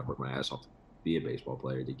same time, I work my ass off to be a baseball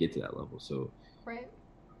player to get to that level. So Right.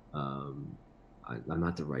 um, I'm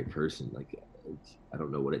not the right person. Like, I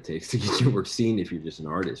don't know what it takes to get your work seen if you're just an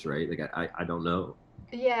artist, right? Like, I don't know.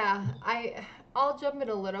 Yeah, I'll jump in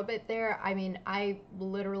a little bit there. I mean, I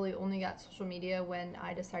literally only got social media when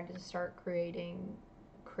I decided to start creating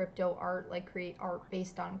crypto art, like create art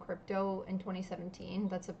based on crypto in 2017.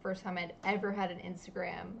 That's the first time I'd ever had an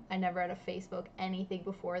Instagram. I never had a Facebook, anything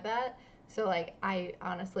before that. So like I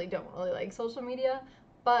honestly don't really like social media,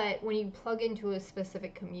 but when you plug into a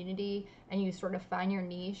specific community and you sort of find your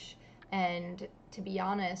niche, and to be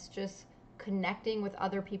honest, just connecting with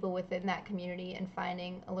other people within that community and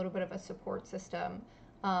finding a little bit of a support system,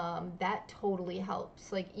 that totally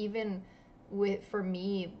helps. Like even with for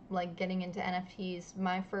me, like getting into NFTs,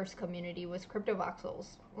 my first community was crypto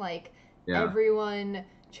voxels. Like Yeah, everyone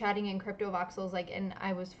chatting in crypto voxels, like, and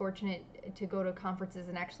I was fortunate to go to conferences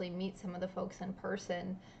and actually meet some of the folks in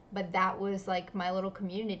person, but that was like my little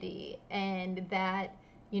community, and that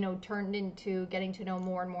turned into getting to know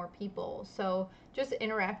more and more people. So just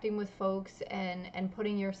interacting with folks and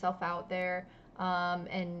putting yourself out there,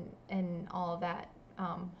 and all of that,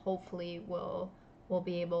 hopefully will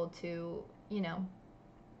be able to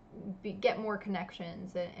get more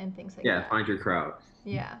connections and things like yeah. that. Find your crowd.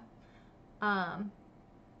 Yeah. um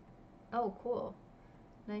oh, cool.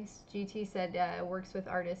 Nice. GT said works with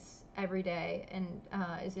artists every day and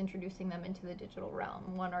is introducing them into the digital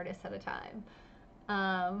realm, one artist at a time.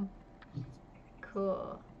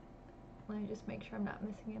 Cool. Let me just make sure I'm not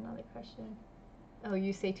missing another question. Oh,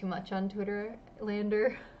 you say too much on Twitter,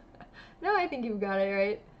 Lander? No, I think you've got it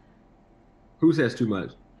right. Who says too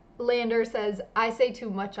much? Lander says, I say too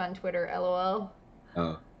much on Twitter, lol.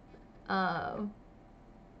 Oh, Um,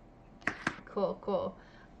 cool, cool.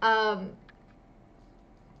 Um,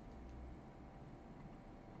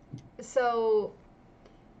 so,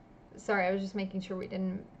 sorry, I was just making sure we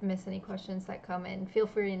didn't miss any questions that come in. Feel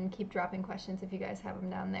free and keep dropping questions if you guys have them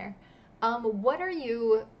down there. What are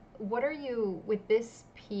you with this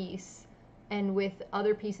piece? and with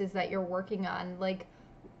other pieces that you're working on, like,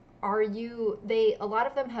 are you they a lot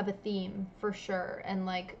of them have a theme for sure, and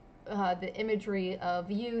like the imagery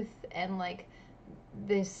of youth and like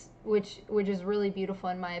this, which is really beautiful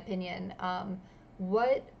in my opinion.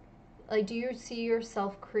 What like do you see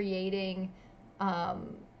yourself creating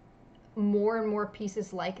um, more and more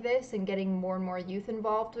pieces like this and getting more and more youth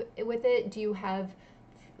involved with it? Do you have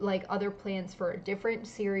like other plans for a different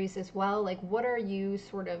series as well? Like, what are you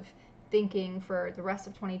sort of thinking for the rest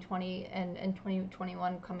of 2020 and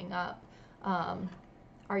 2021 coming up? Um,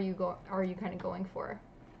 are you kind of going for?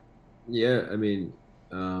 Yeah, I mean,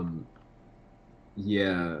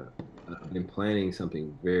 yeah, I've been planning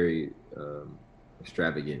something very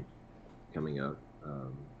extravagant coming up,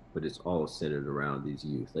 but it's all centered around these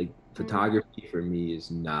youth. Like Mm, photography for me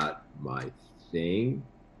is not my thing,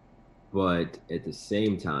 but at the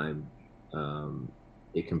same time, um,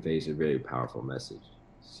 it conveys a very powerful message.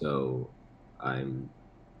 So I'm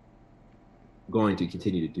going to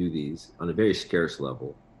continue to do these on a very scarce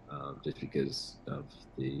level, just because of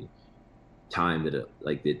the time that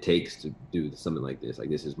it takes to do something like this. Like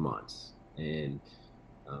this is months, and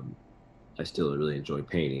um, I still really enjoy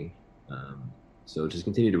painting. Um, so just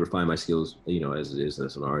continue to refine my skills, as it is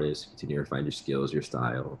as an artist. Continue to refine your skills, your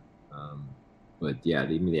style. Um, but yeah,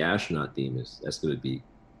 even the astronaut theme that's going to be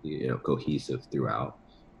cohesive throughout.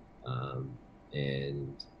 Um,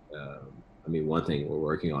 and I mean, one thing we're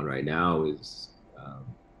working on right now is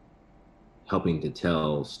helping to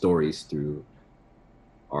tell stories through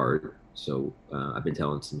art. So I've been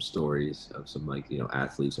telling some stories of some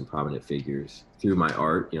athletes and prominent figures through my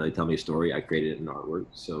art. They tell me a story. I created an artwork.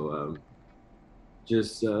 So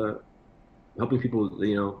just helping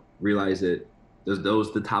people realize that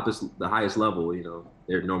those the highest level.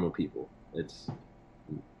 They're normal people. It's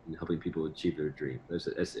helping people achieve their dream. That's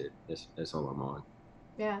it. That's all I'm on.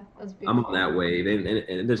 yeah, that's I'm on beautiful. that wave,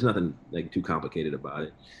 and there's nothing like too complicated about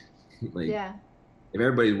it. Like Yeah. if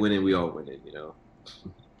everybody's winning, we all winning.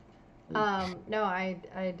 And No, I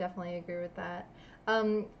definitely agree with that.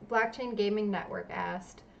 Blockchain Gaming Network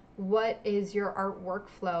asked, "What is your art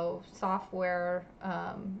workflow, software,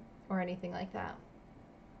 or anything like that?"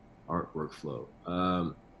 art workflow.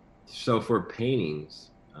 So for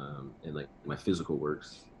paintings and like my physical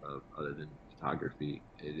works, other than photography,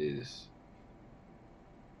 it is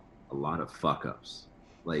a lot of fuck ups.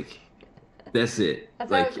 Like that's it.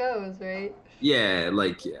 That's how it Like goes, right? yeah,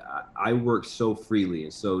 like I work so freely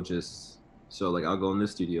and so like I'll go in the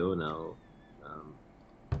studio and I'll um,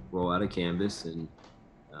 roll out a canvas and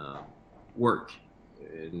um, work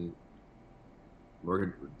and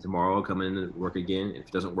work tomorrow. I'll come in and work again. If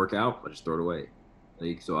it doesn't work out, I just throw it away.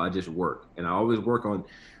 Like so, I just work, and I always work on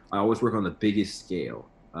the biggest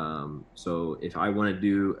scale. So if I want to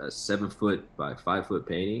do a 7 foot by 5 foot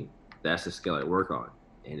painting, that's the scale I work on.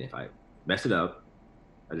 And if I mess it up,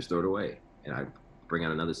 I just throw it away, and I bring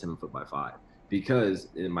out another 7 foot by five. Because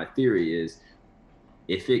in my theory is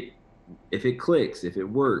if it if it clicks, if it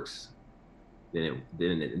works, then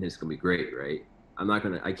it's gonna be great, right?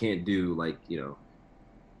 I can't do like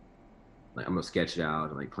I'm gonna sketch it out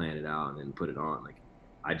and like plan it out and then put it on. Like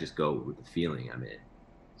I just go with the feeling I'm in.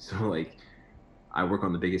 So like I work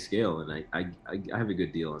on the biggest scale and I have a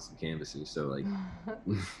good deal on some canvases. So like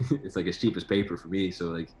it's like as cheap as paper for me. So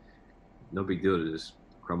like no big deal to just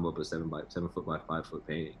crumble up a 7 foot by 5 foot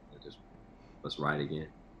painting and just let's ride again.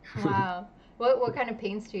 Wow. What kind of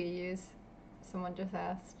paints do you use? Someone just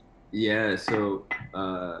asked. Yeah, so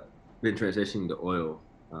been transitioning to oil.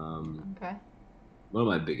 Um, Okay. One of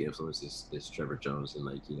my big influences is Trevor Jones, and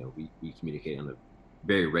like we communicate on a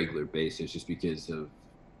very regular basis just because of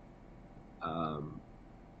um,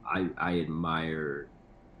 I admire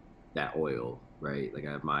that oil, right? Like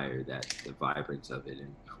I admire that the vibrance of it,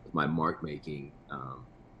 and with my mark making,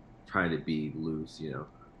 trying to be loose,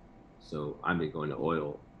 So I've been going to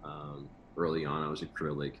oil. Early on, I was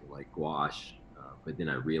acrylic, like gouache, but then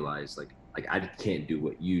I realized like I can't do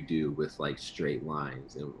what you do with like straight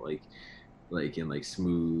lines and like in like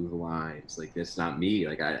smooth lines. Like that's not me.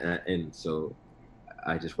 And so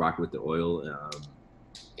I just rock with the oil.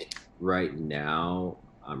 Right now,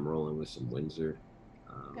 I'm rolling with some Windsor.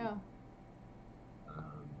 Um, Yeah.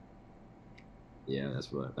 um, yeah,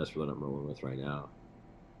 that's what I'm rolling with right now.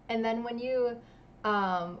 And then when you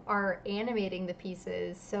are animating the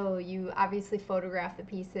pieces, so you obviously photograph the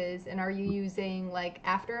pieces, and are you using like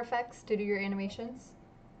After Effects to do your animations?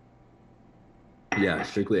 Yeah,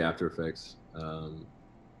 strictly After Effects.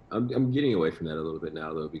 I'm getting away from that a little bit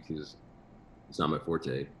now though because it's not my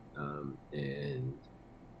forte, and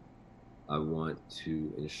I want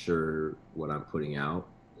to ensure what I'm putting out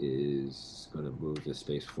is going to move the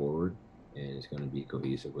space forward. and it's going to be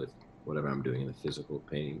cohesive with whatever I'm doing in the physical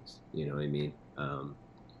paintings. You know what I mean?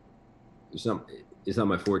 It's not it's not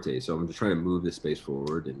my forte, so I'm just trying to move the space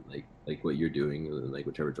forward and like what you're doing, and like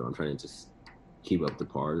whichever draw I'm trying to just keep up the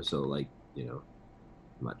par. So like I'm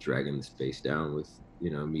not dragging the space down with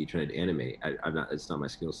me trying to animate. I'm not. It's not my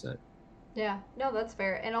skill set. Yeah, no, that's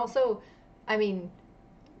fair. And also, I mean,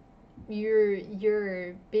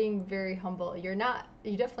 you're being very humble. You're not.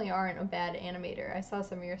 You definitely aren't a bad animator. I saw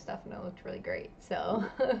some of your stuff and it looked really great. So,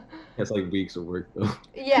 That's like weeks of work though.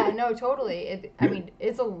 yeah, no, totally. I mean,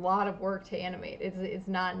 it's a lot of work to animate. It's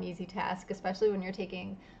not an easy task, especially when you're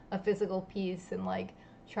taking a physical piece and like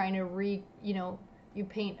trying to you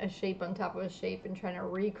paint a shape on top of a shape and trying to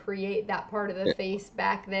recreate that part of the Yeah. face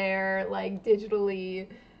back there like digitally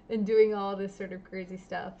and doing all this sort of crazy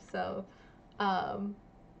stuff. So, um,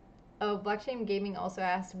 oh, Blockchain Gaming also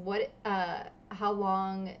asked, how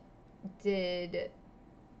long did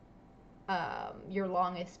your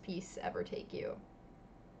longest piece ever take you?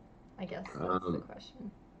 I guess that's the Um,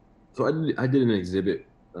 question. so I did an exhibit.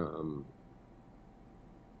 I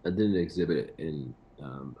did an exhibit in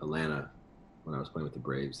Atlanta when I was playing with the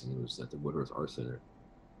Braves, and it was at the Woodworth Art Center.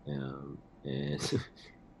 And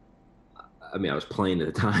I mean, I was playing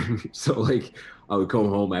at the time, so like I would come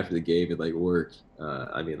home after the game and like work.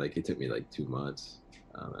 I mean, like it took me like 2 months.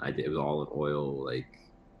 I did it was all in oil,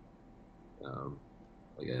 um,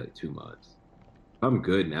 like I had like 2 months. If I'm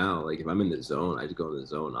good now, like if I'm in the zone, I just go in the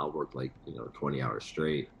zone. I'll work like 20 hours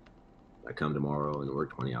straight. I come tomorrow and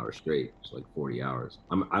work 20 hours straight, so like 40 hours.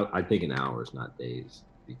 I think in hours, not days,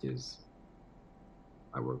 because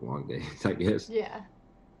I work long days, I guess. Yeah.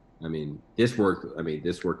 I mean, this work. I mean,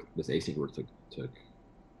 this async work took.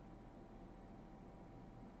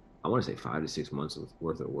 I want to say 5 to 6 months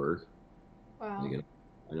worth of work. Wow. Like,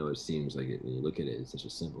 I know it seems like when you look at it, it's such a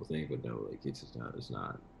simple thing, but no, like it's just not. It's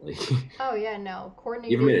not like Oh yeah, no. even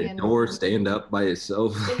Coordinating made a and door stand up by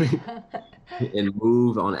itself yeah. and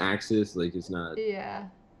move on axis. Like it's Yeah.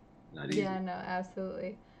 not Yeah, easy. no,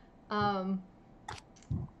 absolutely. Um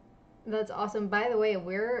that's awesome. By the way,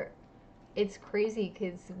 it's crazy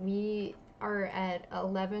cuz we are at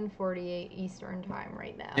 11:48 Eastern time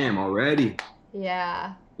right now. Damn, already.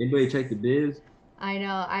 Yeah. Anybody check the biz? I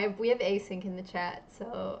know. We have async in the chat,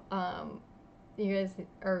 so you guys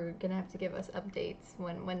are gonna have to give us updates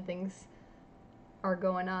when things are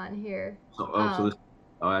going on here. So Um, this.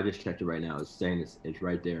 Oh, I just checked it right now. It's saying it's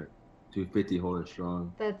right there, 250 holding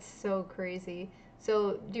strong. that's so crazy.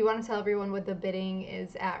 So, do you want to tell everyone what the bidding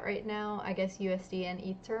is at right now? I guess USD and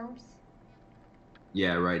ETH terms.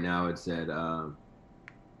 Yeah, right now it's at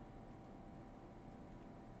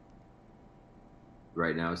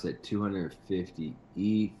 250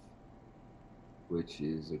 ETH, which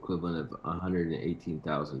is equivalent of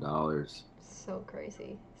 $118,000. So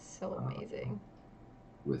crazy. So Uh, amazing.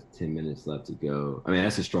 with 10 minutes left to go. I mean,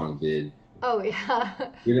 that's a strong bid. Oh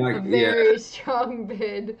yeah, You're a not, yeah, very strong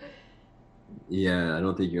bid. yeah. I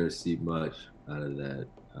don't think you're gonna see much out of that.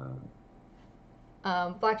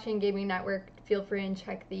 Blockchain Gaming Network. Feel free and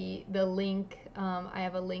check the link. I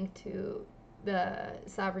have a link to the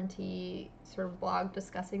sovereignty sort of blog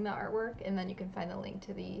discussing the artwork, and then you can find the link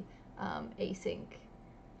to the async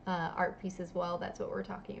art piece as well. That's what we're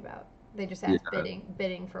talking about. They just Yeah. asked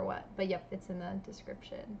bidding for what, but yep, it's in the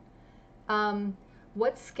description. Um,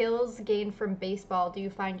 what skills gained from baseball do you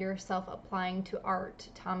find yourself applying to art?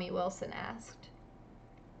 Tommy Wilson asked.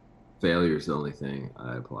 Failure is the only thing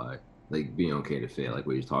I apply. Like being okay to fail, like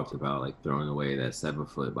what you talked about, like throwing away that 7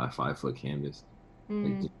 foot by 5 foot canvas, like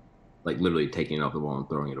Mm, just, like literally taking it off the ball and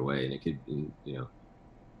throwing it away, and it could,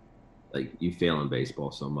 like you fail in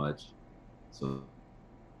baseball so much, so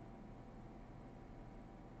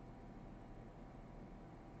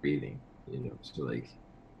breathing, so like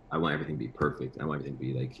I want everything to be perfect. I want everything to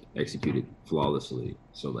be like executed flawlessly.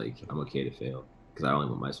 So like I'm okay to fail because I only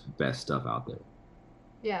want my best stuff out there.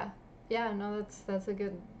 yeah, yeah. No, that's a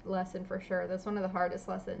good lesson for sure. That's one of the hardest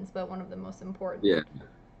lessons, but one of the most important. Yeah,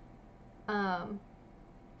 Um,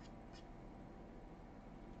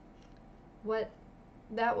 what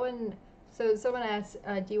that one? So someone asked,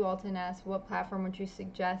 D. Walton asked, what platform would you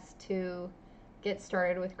suggest to get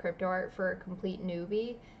started with crypto art for a complete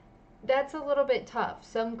newbie? That's a little bit tough.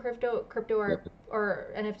 Some crypto yeah, art or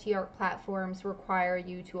NFT art platforms require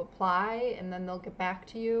you to apply and then they'll get back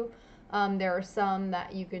to you. There are some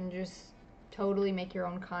that you can just totally make your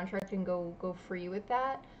own contract and go free with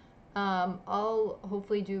that. I'll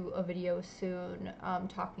hopefully do a video soon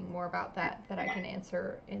talking more about that I can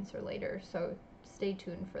answer later. So stay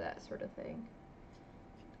tuned for that sort of thing.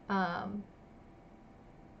 Um,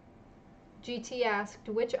 GT asked,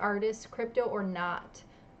 which artist, crypto or not,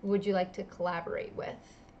 would you like to collaborate with?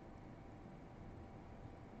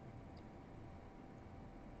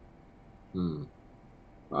 Hmm.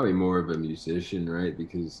 Probably more of a musician, right?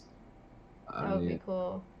 Because I That would mean, be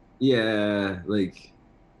cool. yeah, like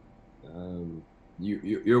um,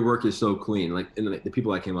 your work is so clean. Like, and the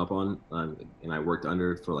people I came up on and I worked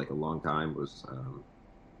under for like a long time was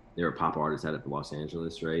they were pop artists out of Los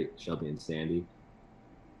Angeles, right? Shelby and Sandy,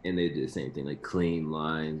 and they did the same thing, like clean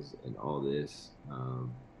lines and all this.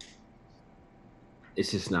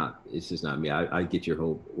 It's just not me. I get your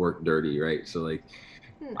whole work dirty, right? So like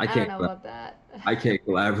I I don't can't know about that. I can't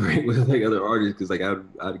collaborate with like other artists because like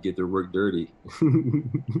I'd get their work dirty.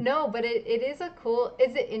 No, but it is a cool.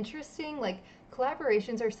 Is it interesting? Like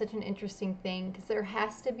collaborations are such an interesting thing because there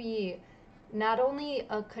has to be not only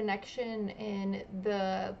a connection in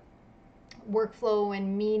the workflow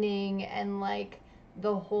and meaning and like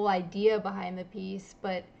the whole idea behind the piece,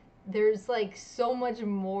 but there's like so much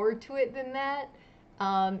more to it than that.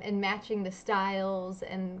 And matching the styles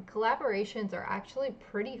and collaborations are actually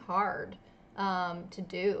pretty hard to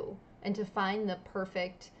do and to find the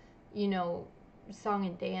perfect, you know, song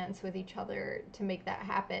and dance with each other to make that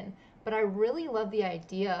happen. But I really love the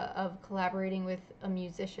idea of collaborating with a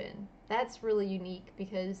musician. That's really unique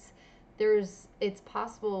because it's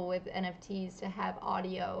possible with NFTs to have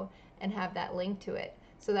audio and have that link to it.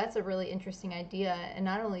 So that's a really interesting idea. And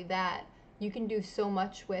not only that, you can do so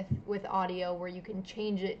much with audio where you can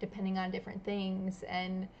change it depending on different things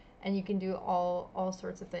and you can do all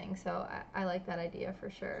sorts of things. So I like that idea for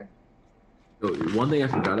sure. So one thing I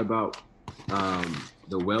forgot about,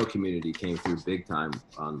 the whale community came through big time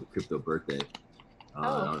on the crypto birthday,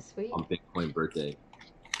 Oh, sweet. on Bitcoin birthday,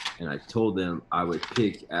 and I told them I would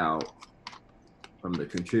pick out from the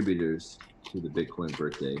contributors to the Bitcoin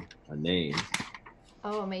birthday a name.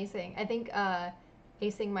 Oh, amazing. I think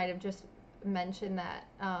Asing might have just mentioned that.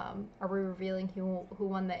 Are we revealing who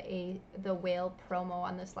won the whale promo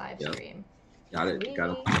on this live Yep, stream? got Sweet.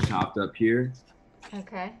 them chopped up here.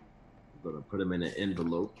 Okay. I'm gonna put them in an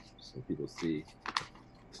envelope so people see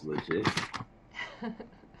it's legit.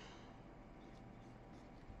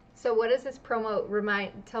 So what does this promo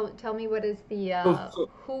remind? Tell me what is the So so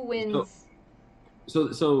who so wins?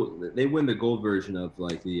 so they win the gold version of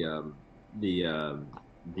like the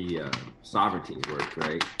the sovereignty work,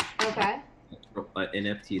 right? Okay.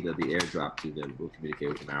 NFT that'll be airdropped to them. We'll communicate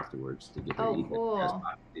with them afterwards to get their Oh, ether as cool.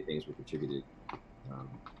 things were contributed. Um,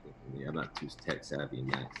 yeah, I'm not too tech savvy in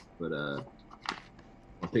that, but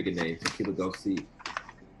I'll pick a name so people go see.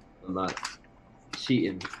 I'm not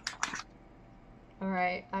cheating. All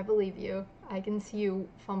right, I believe you. I can see you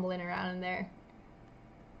fumbling around in there.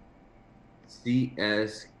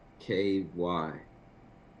 CSKY.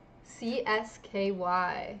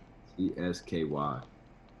 CSKY. CSKY.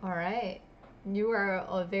 All right. You are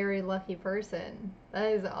a very lucky person.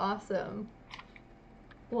 That is awesome.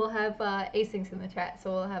 We'll have asyncs in the chat,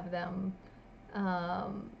 so we'll have them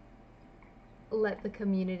um, let the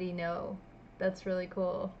community know. That's really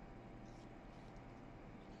cool.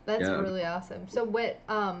 That's Yeah, really awesome. So what?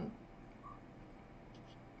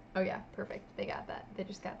 Oh yeah, perfect. They got that. They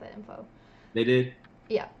just got that info. they did.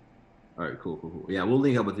 Yeah. All right, cool. Yeah, we'll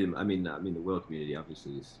link up with him. I mean, the whale community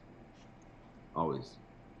obviously is always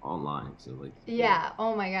online, so like, yeah, Yeah.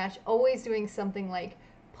 Oh my gosh. Always doing something like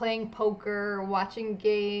playing poker, watching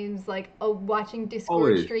games, like watching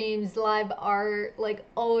Discord always. streams, live art. Like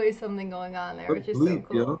always something going on there, which Don't is so sleep,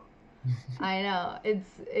 cool. yo. I know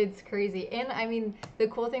it's crazy, and I mean the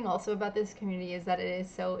cool thing also about this community is that it is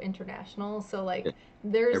so international. So like, Yeah,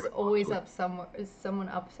 there's everybody always talks up somewhere, someone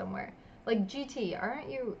up somewhere. Like GT, aren't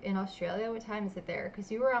you in Australia? What time is it there?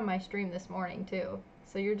 Because you were on my stream this morning too.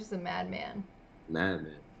 So you're just a madman. mad,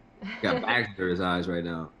 man. Got bags under his eyes right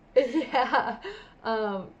now. Yeah,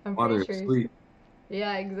 I'm pretty Water, sure. sleep.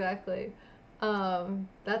 Yeah, exactly.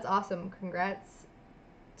 That's awesome. Congrats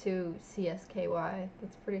to CSKY.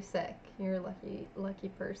 That's pretty sick. You're a lucky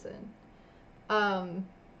person. Um,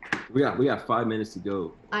 We got 5 minutes to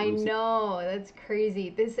go. I Let me see. know that's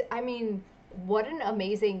crazy. I mean, what an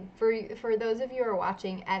amazing for those of you who are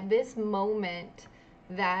watching at this moment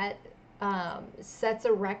that sets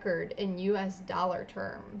a record in U.S. dollar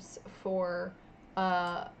terms for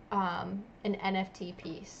an NFT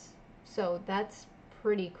piece. So that's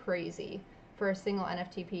pretty crazy for a single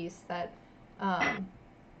NFT piece that um,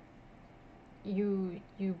 you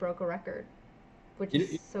broke a record, which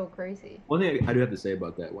is You know, so crazy. one thing I do have to say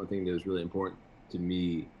about that, one thing that was really important to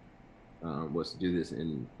me was to do this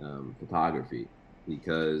in photography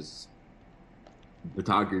because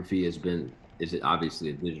photography is obviously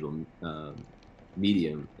a digital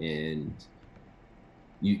medium, and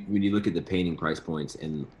you when you look at the painting price points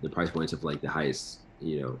and the price points of like the highest,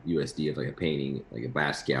 USD of like a painting, like a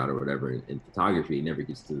Basquiat or whatever, in photography, it never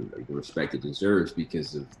gets to like the respect it deserves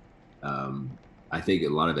because of, um, I think a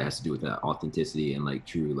lot of it has to do with that authenticity and like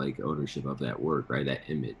true like ownership of that work, right? That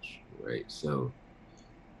image, right? So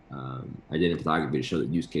I did in photography to show the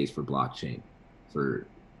use case for blockchain for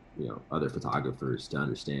other photographers to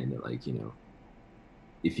understand that like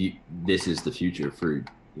if you this is the future for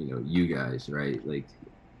you guys, right? Like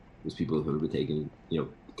there's people who are taking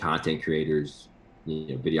content creators,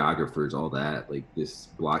 videographers, all that. Like this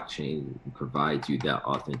blockchain provides you that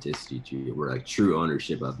authenticity to you, where like true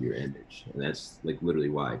ownership of your image, and that's like literally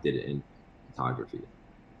why I did it in photography.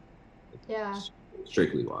 Like, Yeah,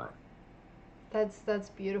 strictly why. that's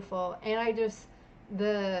beautiful. And I just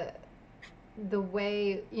the the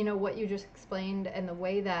way, what you just explained, and the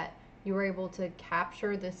way that you were able to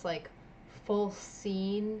capture this like full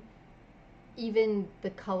scene, even the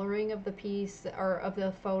coloring of the piece or of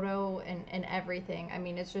the photo, and everything. I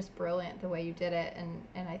mean, it's just brilliant the way you did it,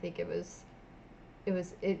 and I think it was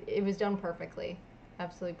done perfectly,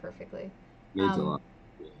 absolutely perfectly. Means a um, lot.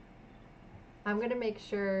 Yeah. I'm gonna make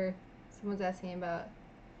sure someone's asking about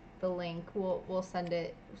the link. We'll send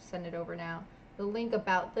it over now. The link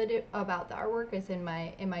about the artwork is in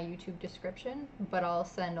my YouTube description, but I'll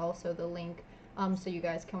send also the link so you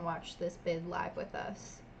guys can watch this bid live with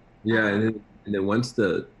us. Yeah, Um, and then once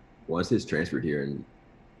it's transferred here in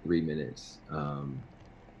 3 minutes,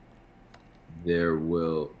 there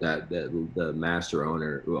will that the master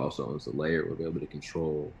owner who also owns the layer will be able to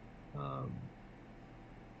control um,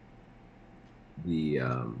 the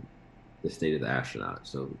um, the state of the astronaut.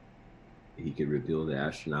 So he could reveal the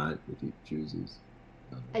astronaut if he chooses.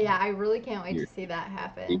 yeah, Um, I really can't wait he, to or, see that he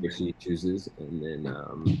happen. or she chooses, and then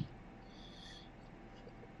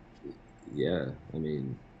yeah, I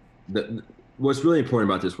mean, what's really important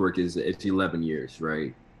about this work is it's 11 years,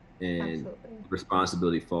 right? And Absolutely.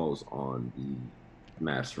 responsibility falls on the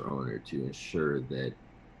master owner to ensure that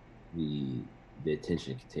the the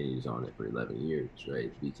attention continues on it for 11 years,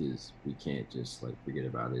 right? Because we can't just like forget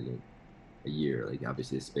about it in a year. Like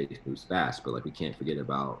obviously the space moves fast, but like we can't forget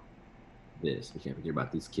about this. We can't forget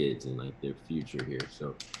about these kids and like their future here.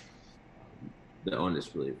 So the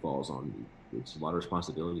onus really falls on the. It's a lot of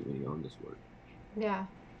responsibility when you own this work. Yeah,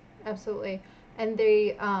 absolutely. And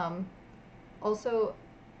they also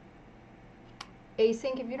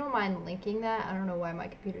async, if you don't mind linking that. I don't know why my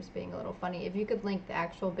computer's being a little funny. If you could link the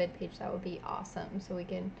actual bid page, that would be awesome, so we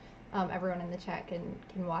can everyone in the chat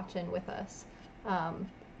can watch in with us. um,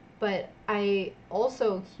 but I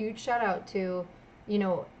also, huge shout out to, you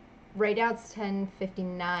know right now it's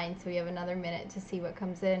 10:59, so we have another minute to see what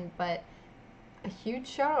comes in. But a huge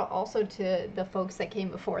shout out also to the folks that came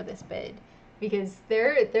before this bid, because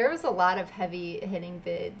there was a lot of heavy hitting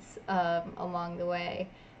bids along the way,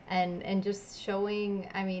 and just showing,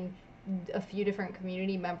 I mean, a few different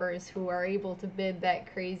community members who are able to bid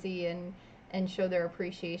that crazy, and show their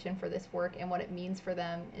appreciation for this work and what it means for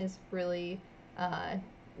them is really uh,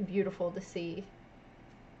 beautiful to see.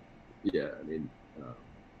 Yeah, I mean, uh,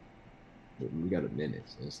 we got a minute.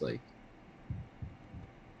 So it's like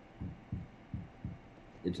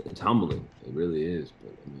it's humbling. It really is.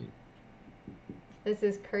 But I mean, This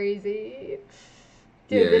is crazy,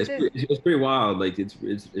 yeah, dude. This is it's pretty wild. Like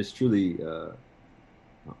it's truly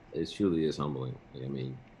it truly is humbling. Like, I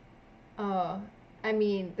mean, oh, I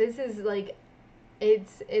mean, this is like,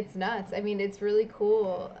 it's nuts. I mean, it's really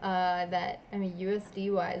cool that, I mean,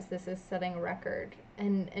 USD wise, this is setting a record,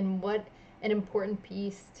 and what an important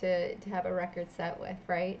piece to have a record set with,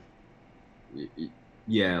 right?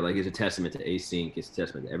 yeah, like it's a testament to async. It's a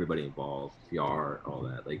testament to everybody involved, PR, all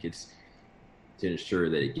that. Like it's to ensure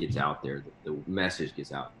that it gets out there, the message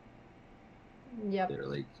gets out Yep. there.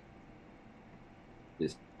 Like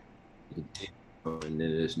this, and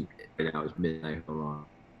then it's right now it's midnight. Hold on,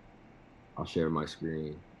 I'll share my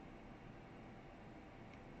screen.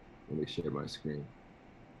 Let me share my screen.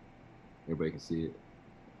 Everybody can see it.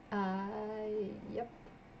 Yep.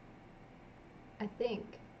 I think.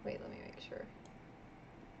 Wait, let me make sure.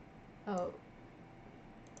 Oh,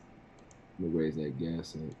 Let me raise that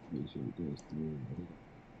gas up. Make sure it goes through.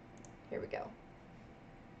 here we go.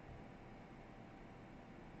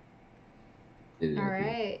 Did it All at the end.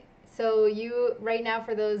 right. So you, right now,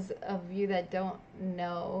 for those of you that don't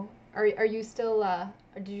know, are you still or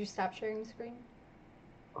did you stop sharing the screen?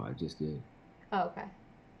 Oh, I just did. Oh, okay.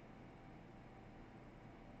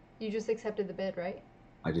 You just accepted the bid, right?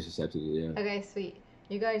 I just accepted it. Yeah, Okay, sweet.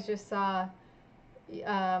 You guys just saw we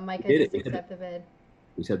Micah did it. just accept the bid.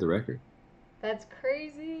 We set the record. That's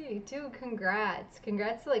crazy. Dude, congrats.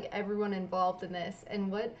 Congrats to like everyone involved in this.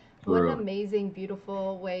 And what For an real. amazing,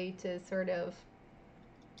 beautiful way to sort of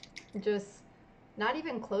just not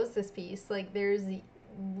even close this piece. Like there's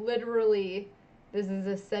literally this is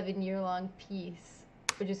a 7 year long piece,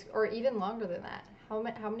 which is or even longer than that. How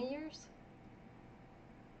many years?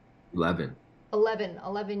 11.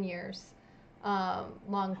 11 years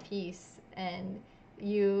long piece, and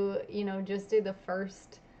you know just did the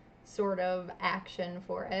first sort of action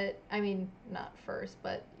for it. I mean, not first,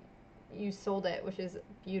 but you sold it, which is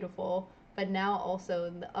beautiful. But now also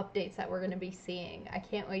the updates that we're going to be seeing, I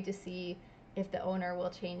can't wait to see if the owner will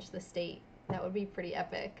change the state. That would be pretty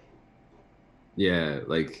epic. Yeah,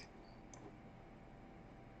 like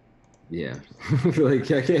yeah. Like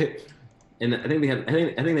I can't. And I think they have. I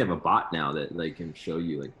think they have a bot now that like can show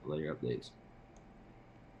you like layer updates.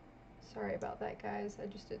 Sorry about that, guys. I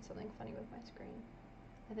just did something funny with my screen.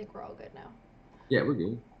 I think we're all good now. Yeah, we're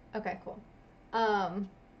good. Okay, cool. um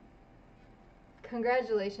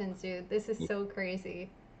Congratulations, dude. This is so crazy.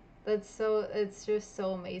 It's just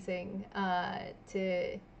so amazing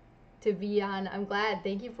to be on. I'm glad.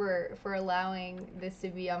 Thank you for allowing this to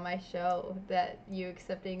be on my show, that you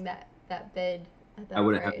accepting that bid at I that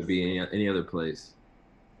wouldn't have to price. be any other place.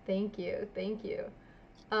 Thank you. Thank you.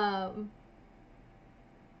 Um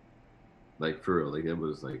Like for real. Like it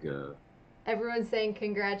was like Everyone's saying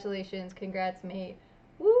congratulations, congrats mate.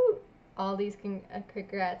 Woo! All these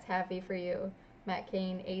congrats, happy for you. Matt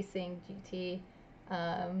Kane, Acing, GT,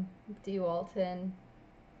 D. Walton,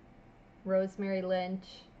 Rosemary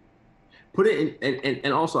Lynch. put it in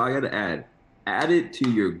and also I gotta add it to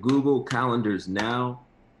your Google calendars now.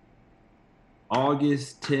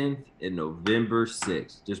 August 10th and November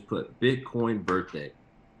 6th. Just put Bitcoin birthday.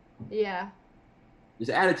 Yeah.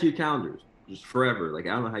 Just add it to your calendars. Just forever. Like I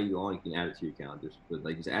don't know how long you can add it to your calendars, but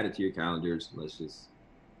like just add it to your calendars and let's just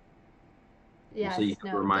so you Yes,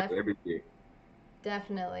 have a no, reminder every year.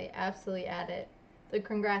 definitely, absolutely add it. The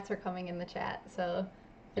congrats are coming in the chat, so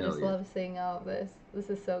I Hell just yeah. love seeing all of this. This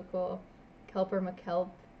is so cool. Kelper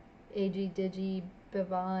McKelp, AG Digi,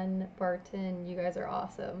 Bivon, Barton, you guys are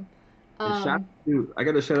awesome. And shout Um, to I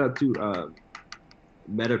gotta shout out to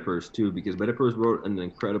Metaverse too, because Metaverse wrote an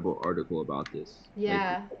incredible article about this.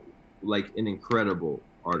 yeah, Like an incredible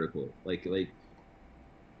article. Like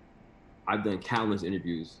I've done countless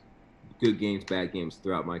interviews, good games, bad games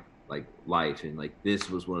throughout my like life, and like this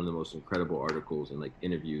was one of the most incredible articles and like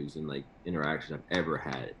interviews and like interactions I've ever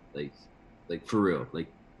had. Like for real,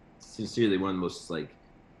 like sincerely one of the most like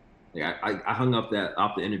I hung up that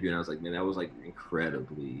off the interview and I was like, man, that was like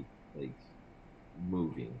incredibly like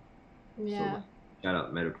moving. So yeah. like shout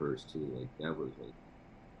out Metaverse too. Like that was like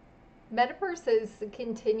Metaverse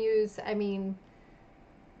continues. I mean,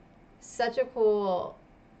 such a cool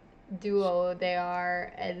duo they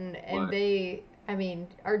are, and what they, I mean,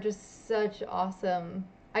 are just such awesome.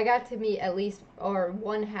 I got to meet at least or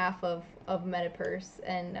one half of Metaverse,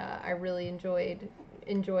 and I really enjoyed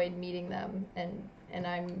meeting them, and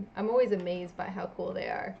I'm always amazed by how cool they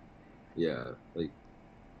are. yeah,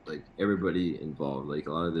 like everybody involved. Like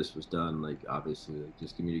a lot of this was done like obviously like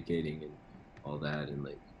just communicating and all that and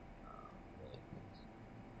like uh,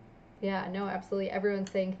 Yeah, no, absolutely.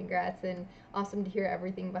 Everyone's saying congrats, and awesome to hear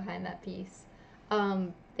everything behind that piece.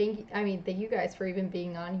 Thank you guys for even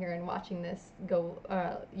being on here and watching this go.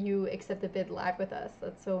 You accept the bid live with us.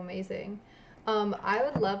 That's so amazing. I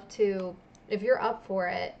would love to, if you're up for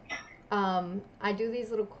it. I do these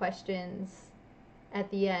little questions at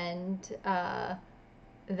the end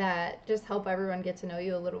that just help everyone get to know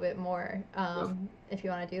you a little bit more. yep, If you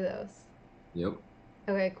want to do those. yep,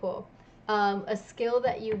 Okay, cool. A skill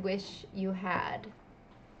that you wish you had.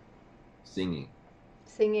 singing,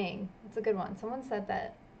 Singing. That's a good one. Someone said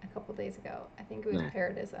that a couple days ago. I think it was nah,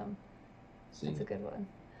 parrotism. That's a singing, good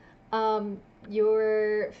one.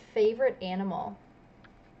 Your favorite animal?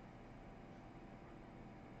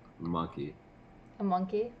 monkey. A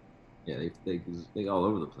monkey? Yeah, they all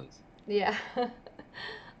over the place. Yeah.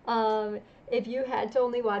 um, if you had to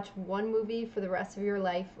only watch one movie for the rest of your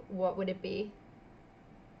life, what would it be?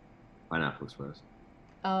 Pineapple Express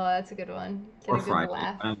Oh, that's a good one. Get or a good Friday.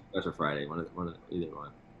 laugh. Pineapple Express or Friday. Either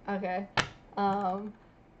one. Okay. Um,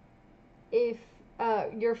 if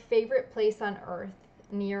your favorite place on Earth,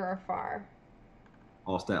 near or far?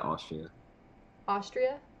 Hallstatt, Austria.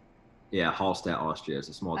 Austria? Yeah, Hallstatt, Austria. It's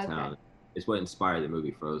a small Okay. town. It's what inspired the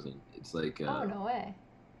movie Frozen. It's like Oh, no way.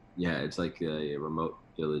 yeah, it's like a remote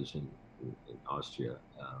village in Austria,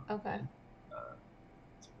 Okay. and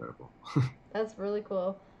it's incredible. That's really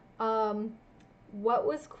cool. Um, what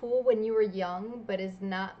was cool when you were young but is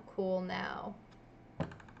not cool now?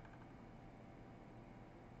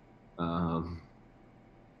 Um,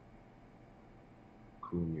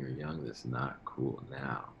 cool when you're young that's not cool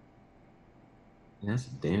now. That's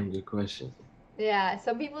a damn good question. Yeah,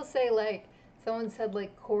 some people say like someone said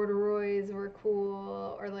like corduroys were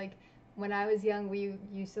cool, or like when I was young we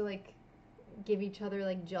used to like give each other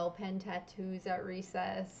like gel pen tattoos at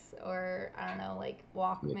recess, or I don't know, like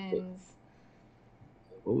Walkmans.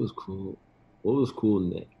 What was cool? What was cool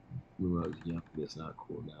when I was young that's not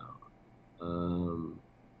cool now?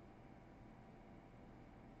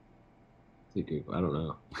 I don't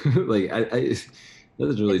know. Like that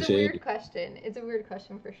doesn't really It's a change. weird question. It's a weird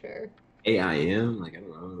question for sure. AIM, like I don't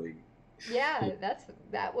know, Yeah, like that's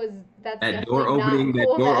that door definitely not opening, that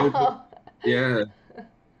cool door open. now. Yeah,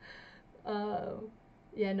 um,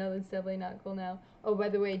 yeah, no, that's definitely not cool now. Oh, by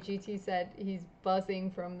the way, GT said he's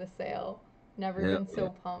buzzing from the sale. Never hell been yeah, so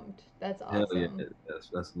pumped. That's hell yeah. awesome.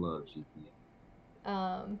 That's love, GP.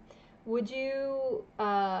 Um, would you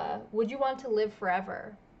want to live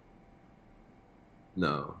forever?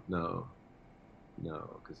 No, no,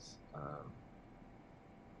 no, because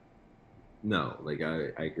no, like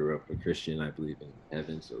I grew up a Christian. I believe in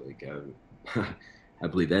heaven, so like I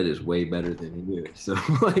believe that is way better than here. So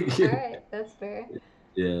like All right, that's fair.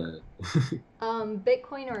 yeah.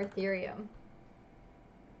 Bitcoin or Ethereum?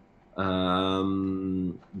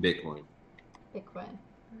 Bitcoin. Bitcoin.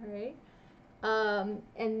 All right.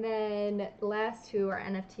 And then last two are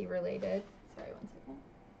NFT related. Sorry, one second.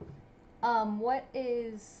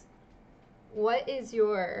 What is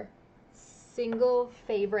your single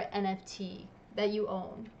favorite NFT that you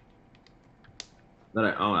own? That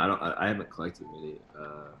I own. I haven't collected many.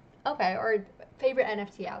 Okay, or favorite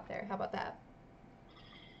NFT out there. How about that?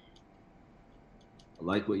 I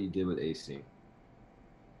like what you did with AC.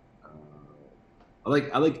 I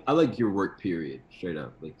like your work. Period. Straight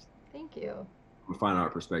up. Like Thank you. from a fine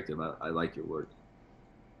art perspective, I like your work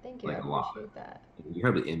Thank you. I like a lot. appreciate that.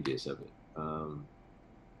 You're probably envious of it.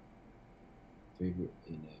 Favorite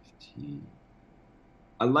NFT.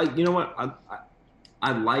 I like. You know what?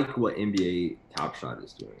 I like what NBA Top Shot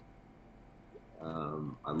is doing.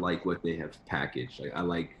 I like what they have packaged. Like I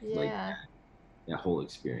like Yeah. that whole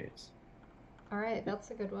experience. All right,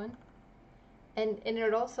 that's a good one. And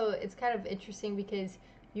it also it's kind of interesting because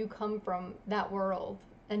you come from that world,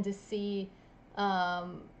 and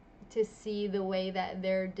um to see the way that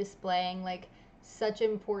they're displaying like such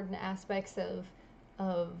important aspects of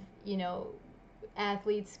you know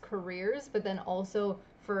athletes careers, but then also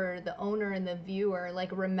for the owner and the viewer,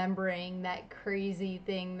 like remembering that crazy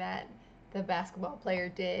thing that the basketball player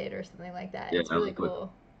did or something like that. Yeah, It's really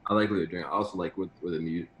cool. I like what they're doing. I also like where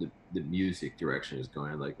the music direction is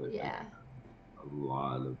going. I like Yeah, a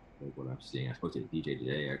lot of like what I'm seeing. I spoke to a DJ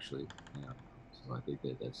today actually, so I think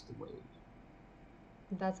that's the way.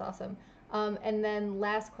 that's awesome. And then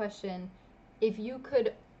last question, if you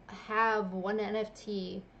could have one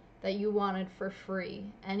NFT that you wanted for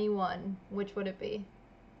free, anyone, which would it be?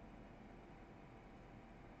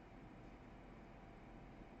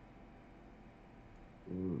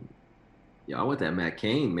 Mm. Yeah, I want that Matt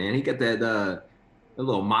Cain, man. He got that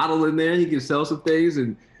little model in there. He can sell some things,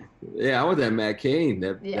 and yeah, I want that Matt Cain.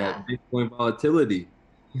 That Yeah. Bitcoin volatility.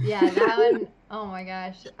 Yeah, that one, oh my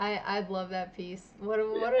gosh. I'd love that piece. What an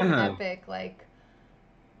Yeah, epic like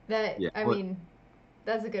that. yeah. I mean,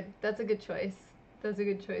 that's a good choice. That's a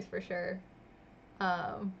good choice for sure.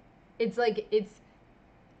 Um it's like it's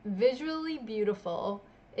visually beautiful.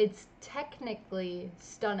 It's technically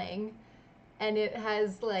stunning, and it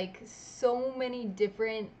has like so many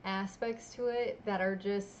different aspects to it that are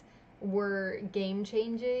just were game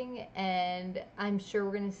changing, and I'm sure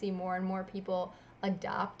we're going to see more and more people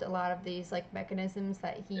adopt a lot of these like mechanisms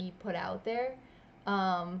that he put out there.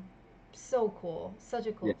 um so cool, such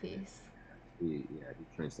a Yeah, cool piece. he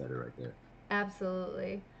trendsetter right there.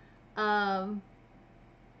 Absolutely. um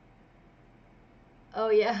oh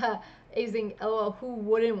yeah. Amazing. Oh, who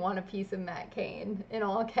wouldn't want a piece of Matt Cain in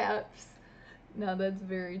all caps? No, that's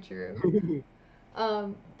very true.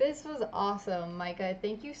 This was awesome, Micah.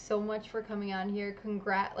 Thank you so much for coming on here.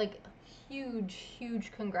 Like huge,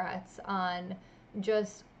 huge congrats on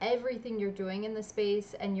just everything you're doing in the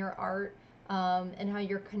space and your art, and how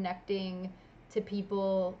you're connecting to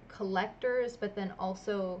people, collectors, but then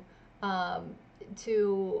also um,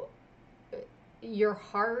 to your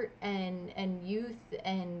heart and youth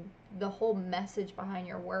and the whole message behind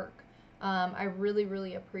your work. I really,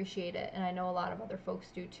 really appreciate it, and I know a lot of other folks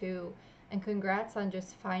do too. And congrats on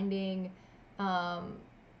just finding um,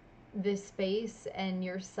 this space and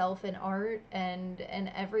yourself in art and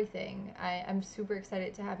everything. I'm super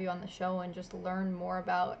excited to have you on the show and just learn more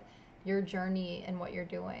about your journey and what you're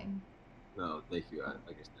doing. No, thank you.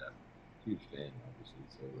 Like I said. huge fan, obviously.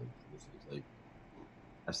 So like this is like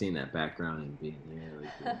I've seen that background and being there.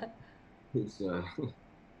 Like it's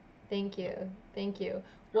Thank you. Thank you.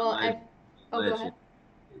 Well, legend, I. Oh, go legend, ahead.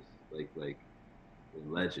 is like a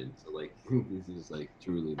legend. So like this is like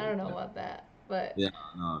truly I like don't know about that, but yeah,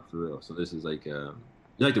 no, for real. So this is like you're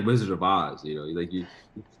like the Wizard of Oz, you know. You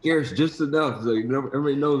scare us just enough so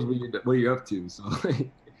everybody knows what you're up to. So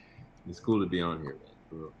like, it's cool to be on here, man.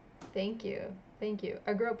 For real. thank you. Thank you.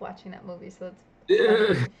 I grew up watching that movie, so it's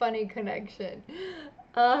Yeah. funny connection.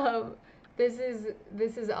 Um, this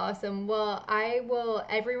is awesome. Well, I will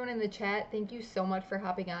everyone in the chat, thank you so much for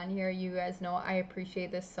hopping on here. You guys know I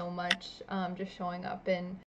appreciate this so much. Just showing up and